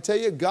fire. Can I tell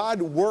you,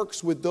 God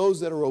works with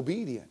those that are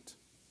obedient.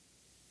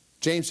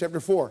 James chapter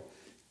 4.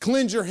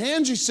 Cleanse your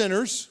hands, ye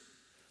sinners.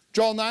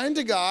 Draw nigh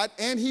unto God,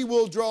 and He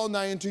will draw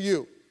nigh unto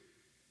you.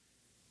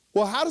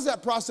 Well, how does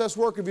that process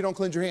work if you don't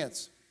cleanse your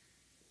hands?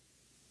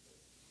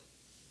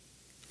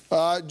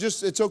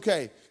 It's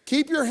okay.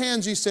 Keep your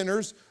hands, ye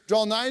sinners.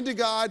 Draw nigh unto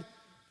God,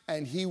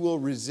 and He will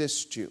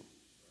resist you.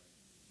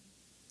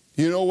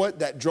 You know what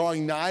that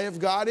drawing nigh of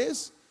God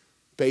is?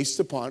 Based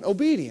upon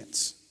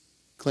obedience.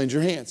 Cleanse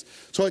your hands.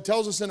 So it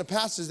tells us in a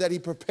passage that He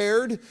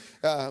prepared.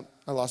 I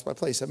lost my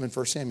place. I'm in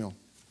 1 Samuel.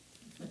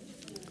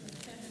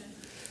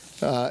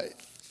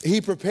 He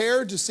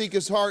prepared to seek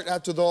his heart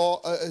after the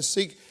law,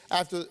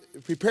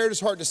 prepared his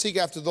heart to seek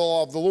after the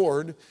law of the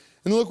Lord.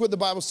 And look what the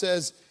Bible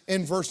says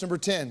in verse number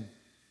 10.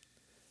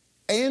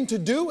 And to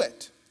do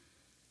it.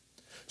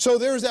 So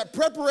there's that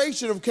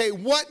preparation of, okay,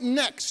 what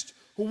next?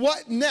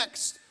 What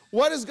next?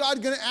 What is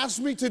God going to ask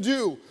me to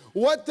do?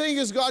 What thing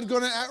is God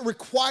going to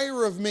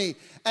require of me?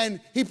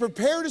 And he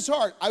prepared his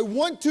heart. I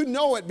want to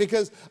know it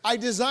because I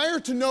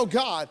desire to know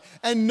God.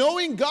 And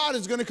knowing God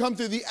is going to come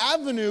through the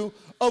avenue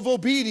of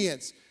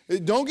obedience.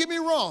 Don't get me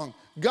wrong.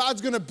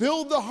 God's going to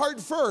build the heart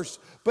first.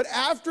 But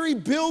after He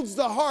builds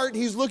the heart,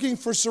 He's looking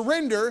for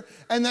surrender.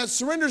 And that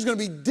surrender is going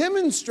to be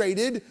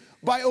demonstrated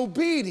by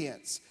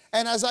obedience.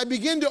 And as I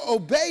begin to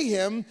obey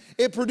Him,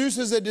 it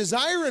produces a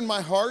desire in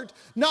my heart,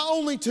 not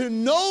only to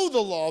know the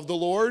law of the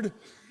Lord,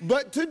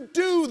 but to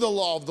do the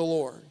law of the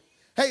Lord.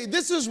 Hey,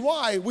 this is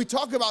why we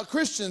talk about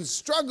Christians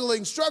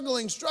struggling.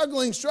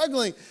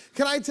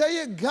 Can I tell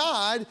you,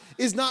 God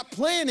is not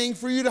planning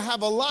for you to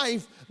have a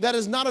life that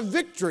is not a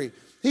victory.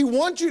 He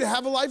wants you to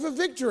have a life of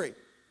victory.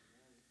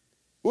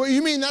 Well,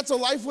 you mean that's a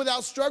life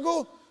without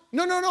struggle?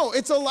 No.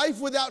 It's a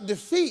life without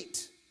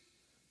defeat.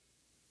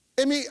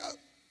 I mean,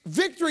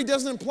 victory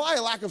doesn't imply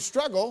a lack of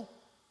struggle.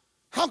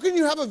 How can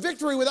you have a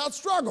victory without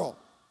struggle?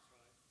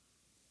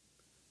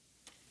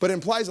 But it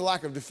implies a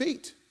lack of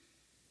defeat.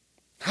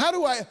 How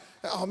do I,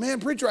 oh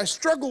man, preacher, I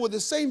struggle with the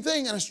same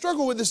thing, and I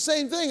struggle with the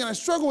same thing, and I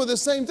struggle with the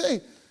same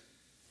thing.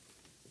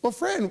 Well,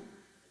 friend,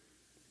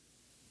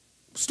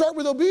 start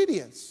with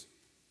obedience.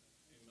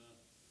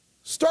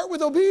 Start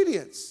with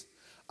obedience.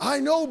 I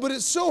know, but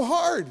it's so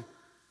hard.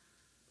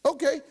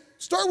 Okay,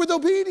 start with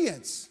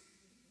obedience.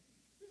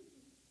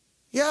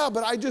 Yeah,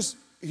 but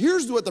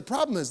here's what the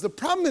problem is. The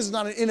problem is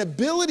not an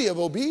inability of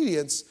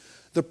obedience.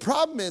 The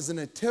problem is an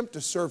attempt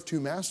to serve two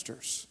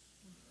masters.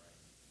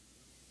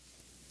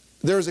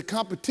 There's a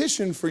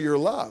competition for your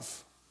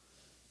love.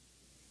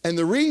 And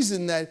the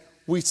reason that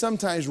we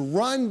sometimes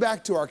run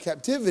back to our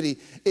captivity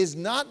is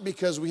not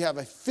because we have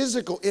a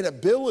physical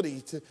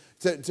inability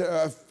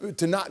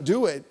to not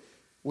do it.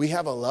 We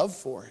have a love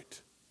for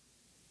it.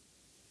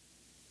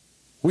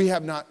 We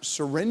have not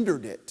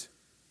surrendered it.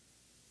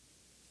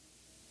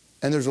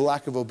 And there's a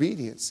lack of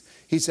obedience.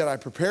 He said, I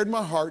prepared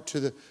my heart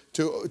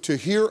to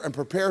hear and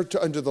prepare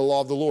unto the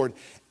law of the Lord,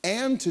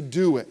 and to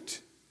do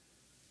it.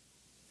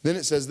 Then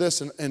it says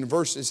this in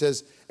verse, it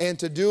says, and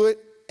to do it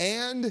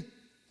and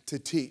to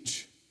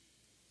teach.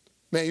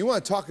 Man, you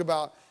want to talk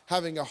about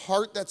having a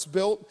heart that's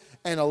built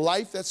and a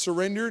life that's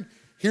surrendered?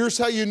 Here's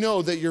how you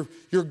know that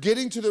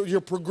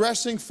you're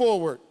progressing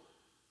forward.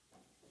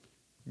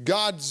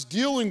 God's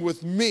dealing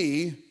with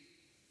me,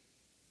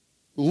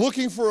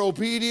 looking for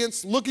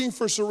obedience, looking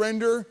for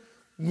surrender.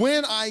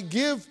 When I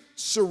give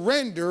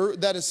surrender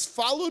that is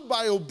followed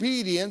by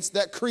obedience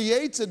that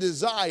creates a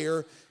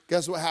desire,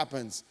 guess what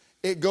happens?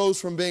 It goes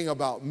from being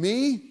about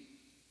me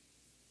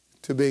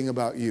to being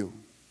about you.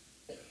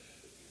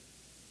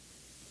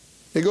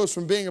 It goes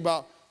from being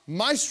about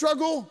my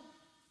struggle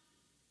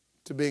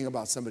to being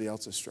about somebody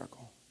else's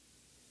struggle.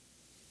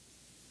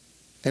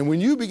 And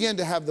when you begin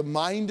to have the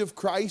mind of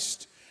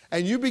Christ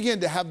and you begin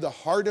to have the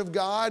heart of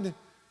God,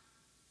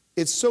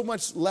 it's so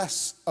much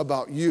less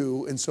about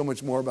you and so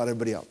much more about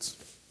everybody else.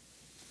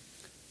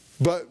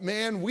 But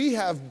man, we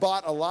have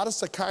bought a lot of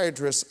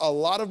psychiatrists, a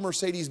lot of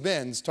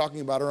Mercedes-Benz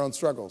talking about our own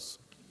struggles.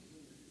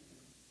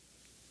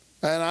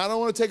 And I don't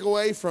want to take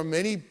away from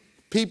any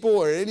people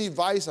or any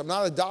advice. I'm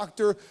not a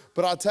doctor,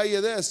 but I'll tell you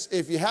this.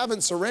 If you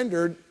haven't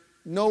surrendered,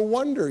 no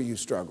wonder you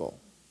struggle.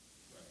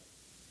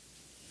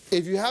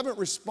 If you haven't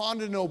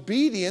responded in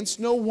obedience,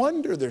 no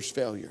wonder there's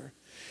failure.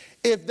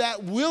 If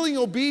that willing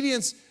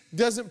obedience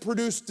doesn't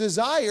produce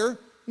desire,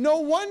 no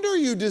wonder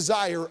you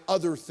desire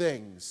other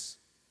things.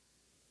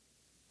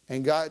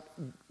 And God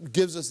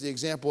gives us the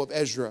example of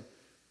Ezra.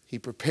 He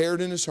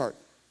prepared in his heart.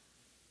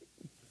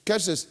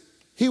 Catch this.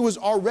 He was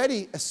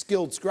already a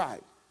skilled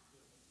scribe.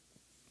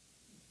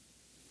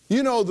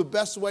 You know the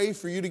best way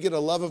for you to get a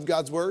love of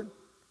God's word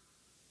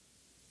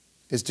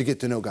is to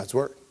get to know God's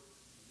word.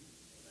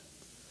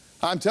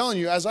 I'm telling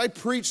you, as I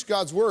preach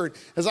God's word,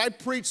 as I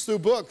preach through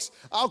books,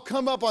 I'll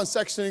come up on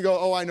section and go,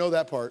 oh, I know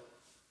that part.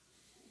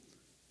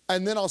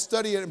 And then I'll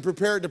study it and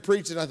prepare it to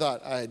preach, and I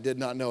thought, I did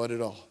not know it at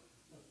all.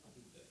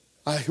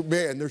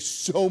 Man, there's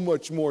so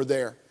much more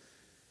there.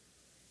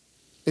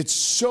 It's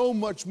so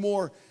much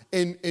more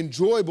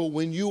enjoyable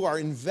when you are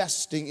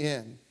investing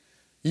in.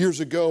 Years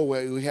ago,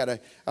 we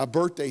had a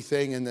birthday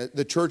thing, and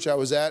the church I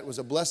was at was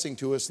a blessing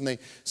to us, and they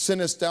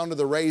sent us down to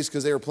the Rays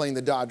because they were playing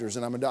the Dodgers,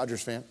 and I'm a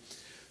Dodgers fan.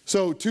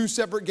 So 2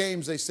 separate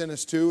games they sent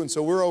us to, and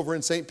so we're over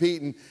in St.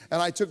 Pete, and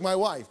I took my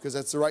wife because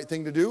that's the right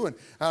thing to do, and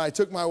I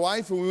took my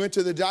wife, and we went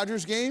to the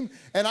Dodgers game,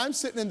 and I'm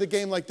sitting in the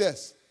game like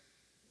this.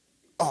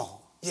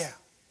 Oh, yeah.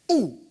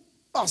 Ooh,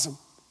 awesome.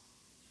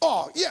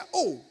 Oh, yeah.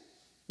 Oh,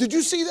 did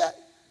you see that?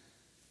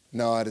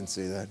 No, I didn't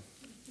see that.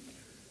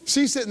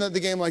 She's sitting at the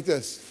game like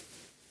this.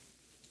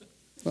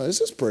 Well,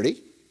 this is pretty.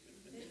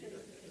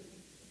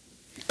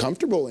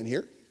 Comfortable in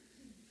here.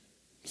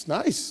 It's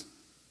nice.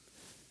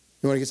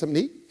 You want to get something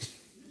to eat?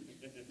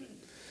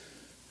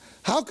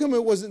 How come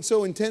it wasn't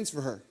so intense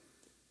for her?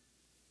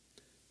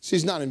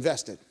 She's not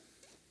invested.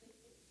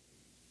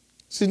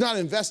 She's not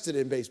invested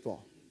in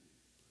baseball.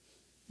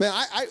 Man,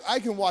 I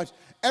can watch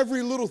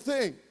every little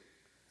thing.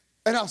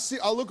 And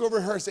I'll look over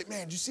at her and say,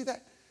 man, did you see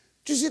that?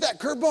 Did you see that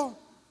curveball?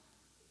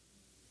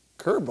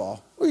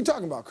 Curveball? What are you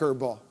talking about,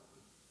 curveball?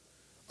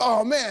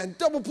 Oh, man,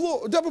 double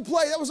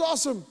play. That was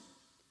awesome.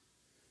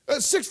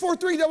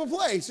 6-4-3 double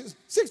play.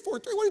 6-4-3,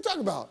 what are you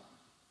talking about?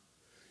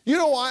 You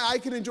know why I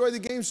can enjoy the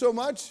game so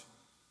much?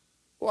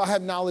 Well, I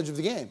have knowledge of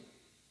the game.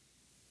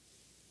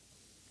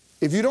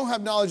 If you don't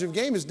have knowledge of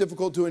the game, it's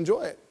difficult to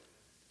enjoy it.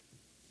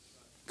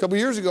 A couple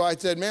years ago, I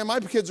said, man, my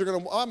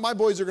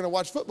boys are going to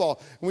watch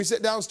football. And we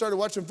sat down and started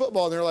watching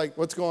football, and they're like,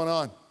 what's going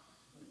on?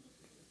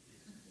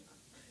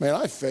 Man,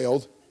 I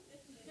failed.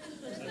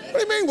 What do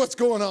you mean, what's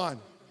going on?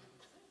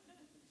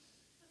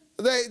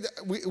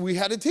 We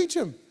had to teach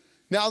them.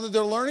 Now that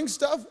they're learning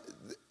stuff,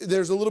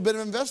 there's a little bit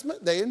of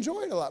investment. They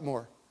enjoy it a lot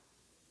more.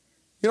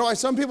 You know why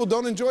some people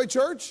don't enjoy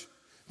church?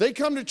 They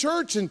come to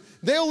church and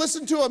they'll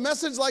listen to a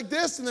message like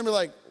this and they'll be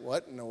like,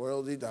 what in the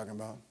world is he talking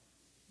about?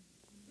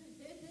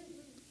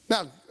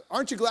 Now,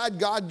 aren't you glad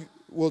God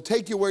will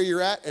take you where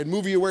you're at and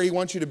move you where he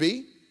wants you to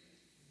be?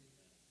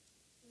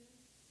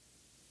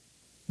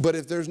 But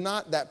if there's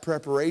not that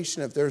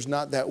preparation, if there's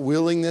not that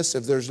willingness,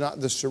 if there's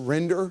not the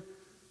surrender,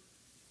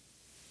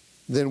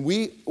 then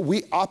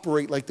we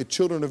operate like the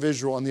children of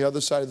Israel on the other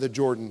side of the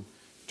Jordan,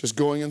 just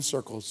going in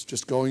circles,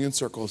 just going in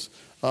circles.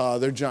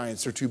 They're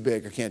giants, they're too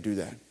big, I can't do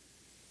that.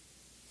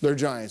 They're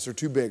giants, they're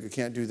too big, I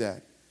can't do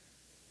that.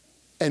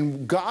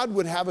 And God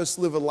would have us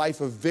live a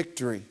life of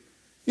victory.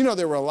 You know,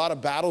 there were a lot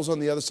of battles on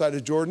the other side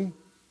of Jordan,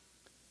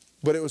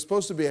 but it was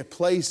supposed to be a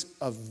place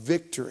of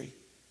victory.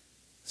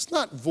 It's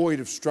not void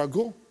of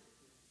struggle,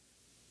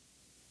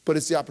 but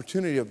it's the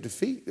opportunity of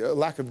defeat,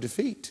 lack of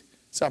defeat.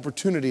 It's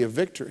opportunity of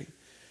victory.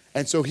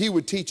 And so he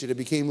would teach it. It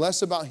became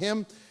less about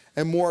him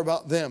and more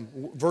about them.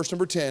 Verse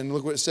number 10,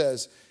 look what it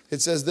says.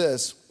 It says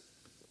this,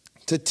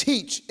 to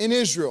teach in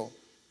Israel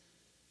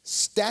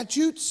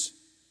statutes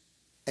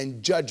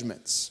and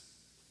judgments.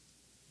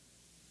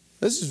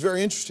 This is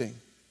very interesting.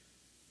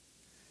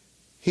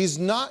 He's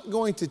not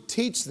going to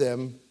teach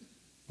them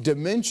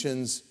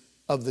dimensions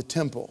of the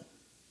temple.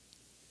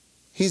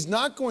 He's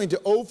not going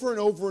to over and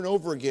over and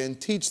over again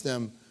teach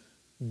them,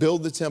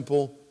 build the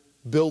temple,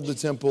 build the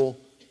temple,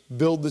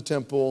 build the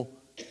temple,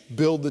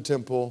 build the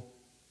temple.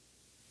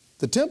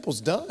 The temple's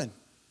done.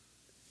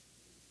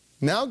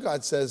 Now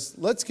God says,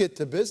 let's get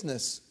to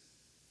business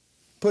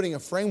putting a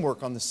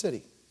framework on the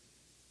city.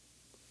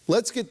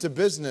 Let's get to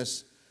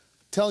business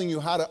telling you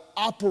how to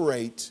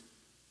operate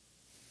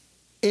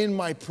in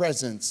my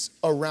presence,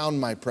 around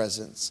my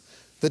presence.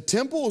 The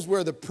temple is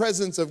where the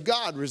presence of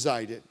God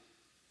resided.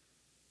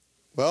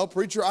 Well,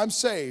 preacher, I'm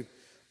saved.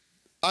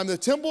 I'm the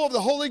temple of the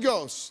Holy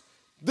Ghost.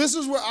 This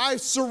is where I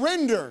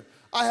surrender.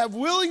 I have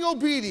willing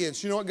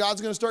obedience. You know what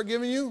God's going to start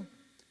giving you?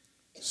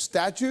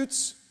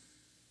 Statutes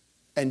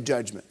and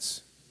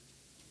judgments.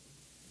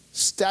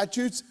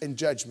 Statutes and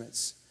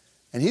judgments.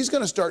 And he's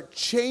going to start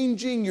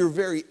changing your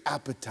very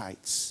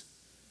appetites.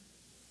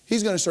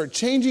 He's going to start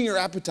changing your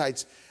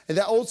appetites. And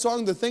that old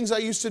song, the things I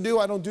used to do,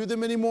 I don't do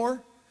them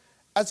anymore,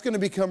 that's going to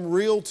become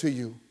real to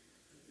you.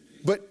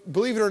 But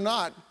believe it or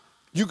not,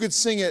 you could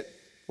sing it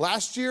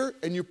last year,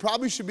 and you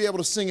probably should be able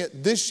to sing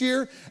it this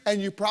year,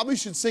 and you probably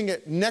should sing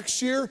it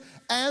next year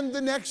and the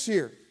next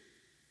year.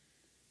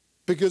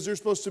 Because there's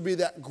supposed to be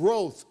that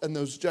growth and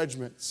those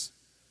judgments.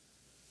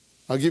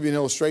 I'll give you an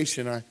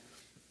illustration.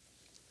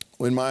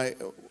 When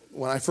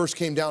I first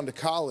came down to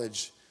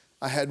college,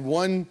 I had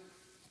one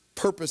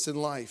purpose in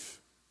life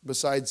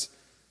besides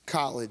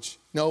college.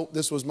 No,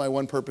 this was my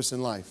one purpose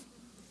in life.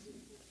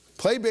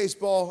 Play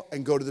baseball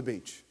and go to the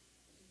beach.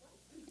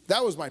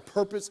 That was my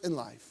purpose in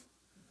life.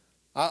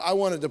 I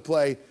wanted to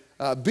play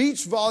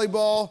beach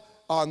volleyball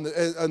on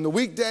the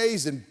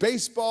weekdays and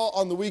baseball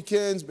on the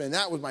weekends. Man,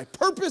 that was my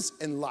purpose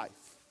in life.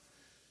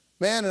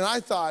 Man, and I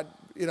thought,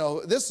 you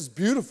know, this is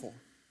beautiful.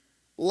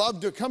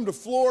 Love to come to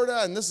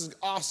Florida, and this is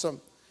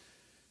awesome.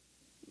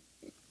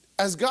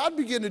 As God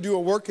began to do a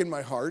work in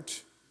my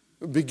heart,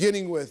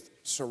 beginning with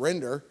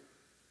surrender,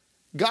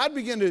 God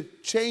began to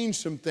change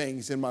some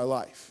things in my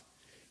life.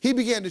 He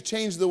began to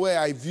change the way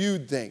I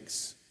viewed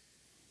things.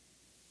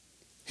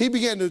 He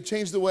began to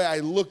change the way I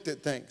looked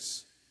at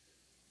things.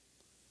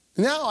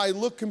 Now I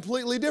look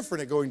completely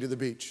different at going to the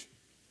beach.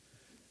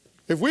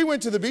 If we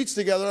went to the beach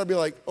together, I'd be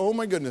like, oh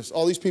my goodness,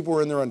 all these people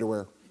are in their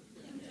underwear.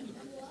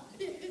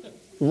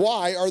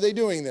 Why are they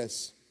doing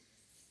this?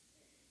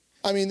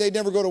 I mean, they'd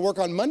never go to work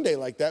on Monday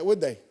like that,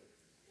 would they?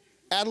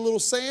 Add a little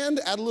sand,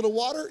 add a little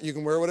water, you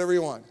can wear whatever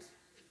you want.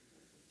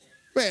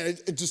 Man,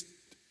 it just...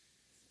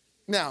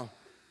 Now,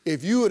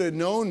 if you would have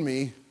known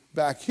me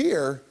back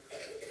here,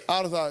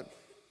 I would have thought,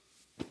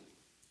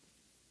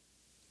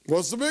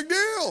 what's the big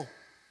deal?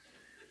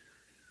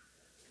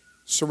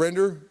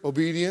 Surrender,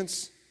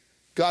 obedience.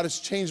 God has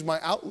changed my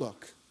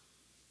outlook.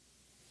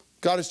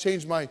 God has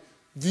changed my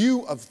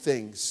view of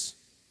things.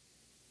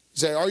 You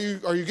say, are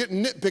you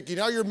getting nitpicky?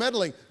 Now you're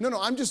meddling. No,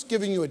 I'm just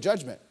giving you a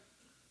judgment.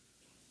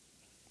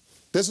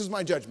 This is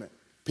my judgment.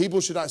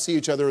 People should not see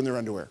each other in their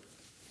underwear.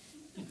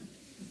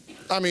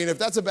 I mean, if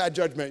that's a bad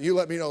judgment, you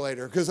let me know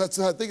later, because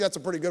I think that's a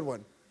pretty good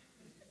one.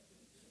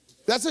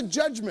 That's a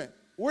judgment.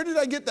 Where did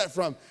I get that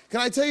from? Can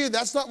I tell you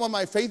that's not what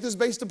my faith is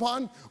based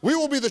upon? We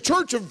will be the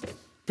church of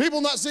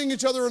people not seeing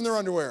each other in their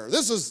underwear.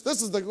 This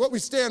is what we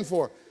stand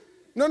for.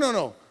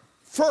 No.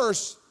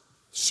 First,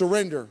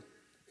 surrender.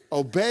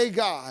 Obey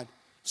God.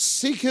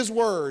 Seek His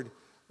word.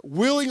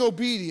 Willing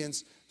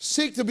obedience.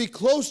 Seek to be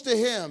close to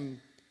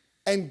Him.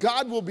 And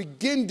God will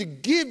begin to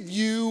give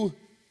you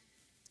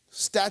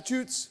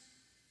statutes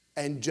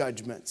and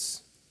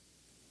judgments.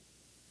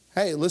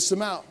 Hey, list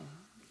them out.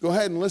 Go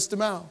ahead and list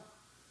them out.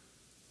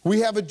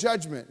 We have a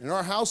judgment. In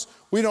our house,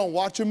 we don't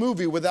watch a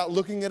movie without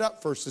looking it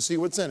up first to see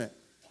what's in it.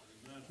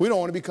 We don't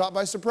want to be caught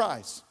by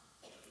surprise.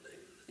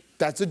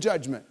 That's a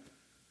judgment.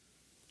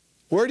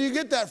 Where do you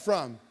get that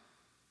from?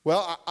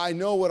 Well, I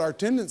know what our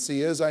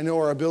tendency is. I know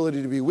our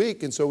ability to be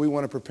weak, and so we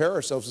want to prepare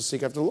ourselves to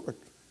seek after the Lord.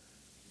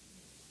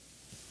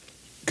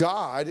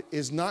 God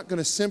is not going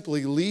to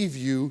simply leave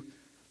you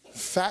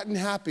fat and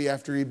happy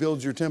after He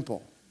builds your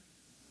temple.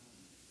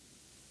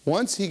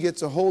 Once He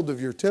gets a hold of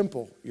your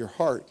temple, your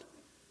heart,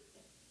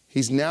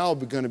 He's now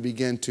going to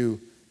begin to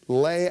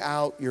lay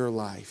out your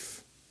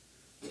life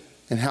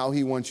and how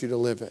He wants you to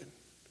live it.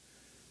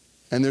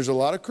 And there's a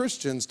lot of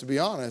Christians, to be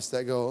honest,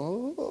 that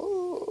go,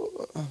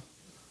 oh,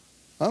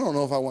 I don't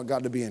know if I want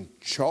God to be in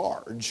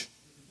charge.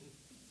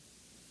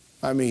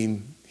 I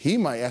mean, He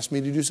might ask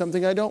me to do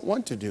something I don't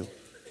want to do.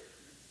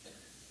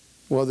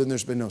 Well, then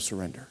there's been no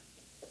surrender.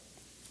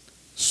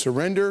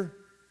 Surrender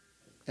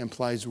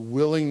implies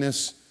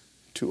willingness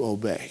to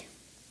obey.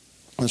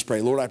 Let's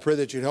pray. Lord, I pray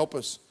that You'd help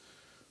us.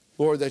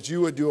 Lord, that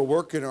You would do a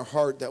work in our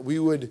heart, that we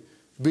would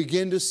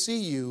begin to see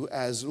You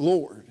as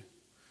Lord,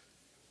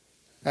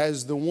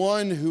 as the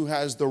one who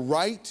has the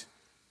right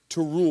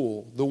to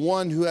rule, the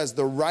one who has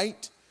the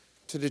right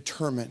to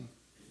determine.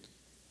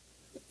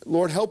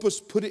 Lord, help us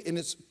put it in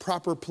its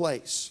proper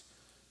place.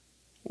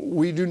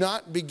 We do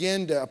not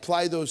begin to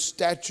apply those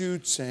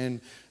statutes and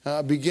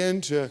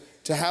begin to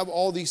have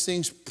all these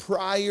things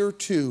prior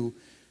to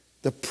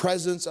the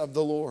presence of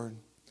the Lord.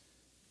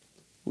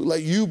 We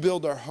let You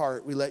build our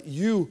heart. We let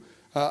You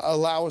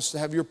allow us to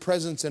have Your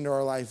presence into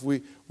our life.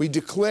 We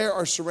declare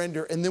our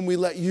surrender, and then we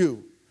let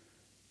You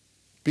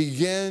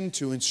begin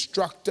to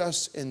instruct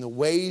us in the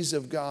ways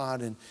of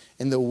God and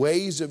in the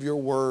ways of Your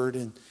word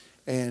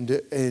and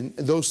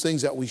those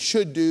things that we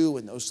should do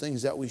and those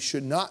things that we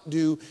should not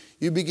do.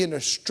 You begin to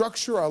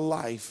structure a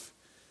life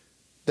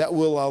that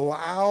will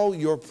allow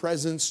Your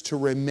presence to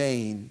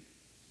remain,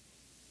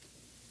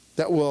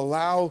 that will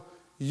allow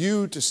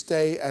You to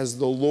stay as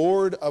the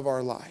Lord of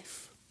our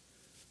life.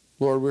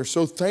 Lord, we're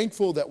so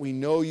thankful that we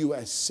know You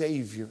as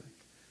Savior.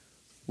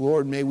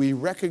 Lord, may we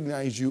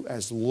recognize You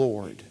as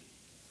Lord.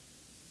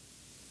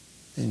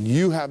 And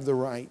You have the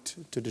right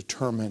to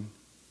determine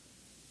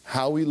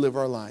how we live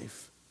our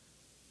life.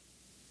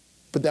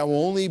 But that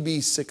will only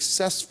be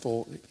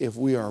successful if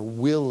we are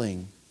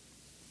willing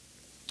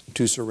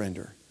to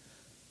surrender.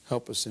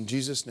 Help us in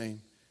Jesus'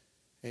 name.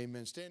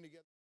 Amen. Stand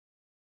together.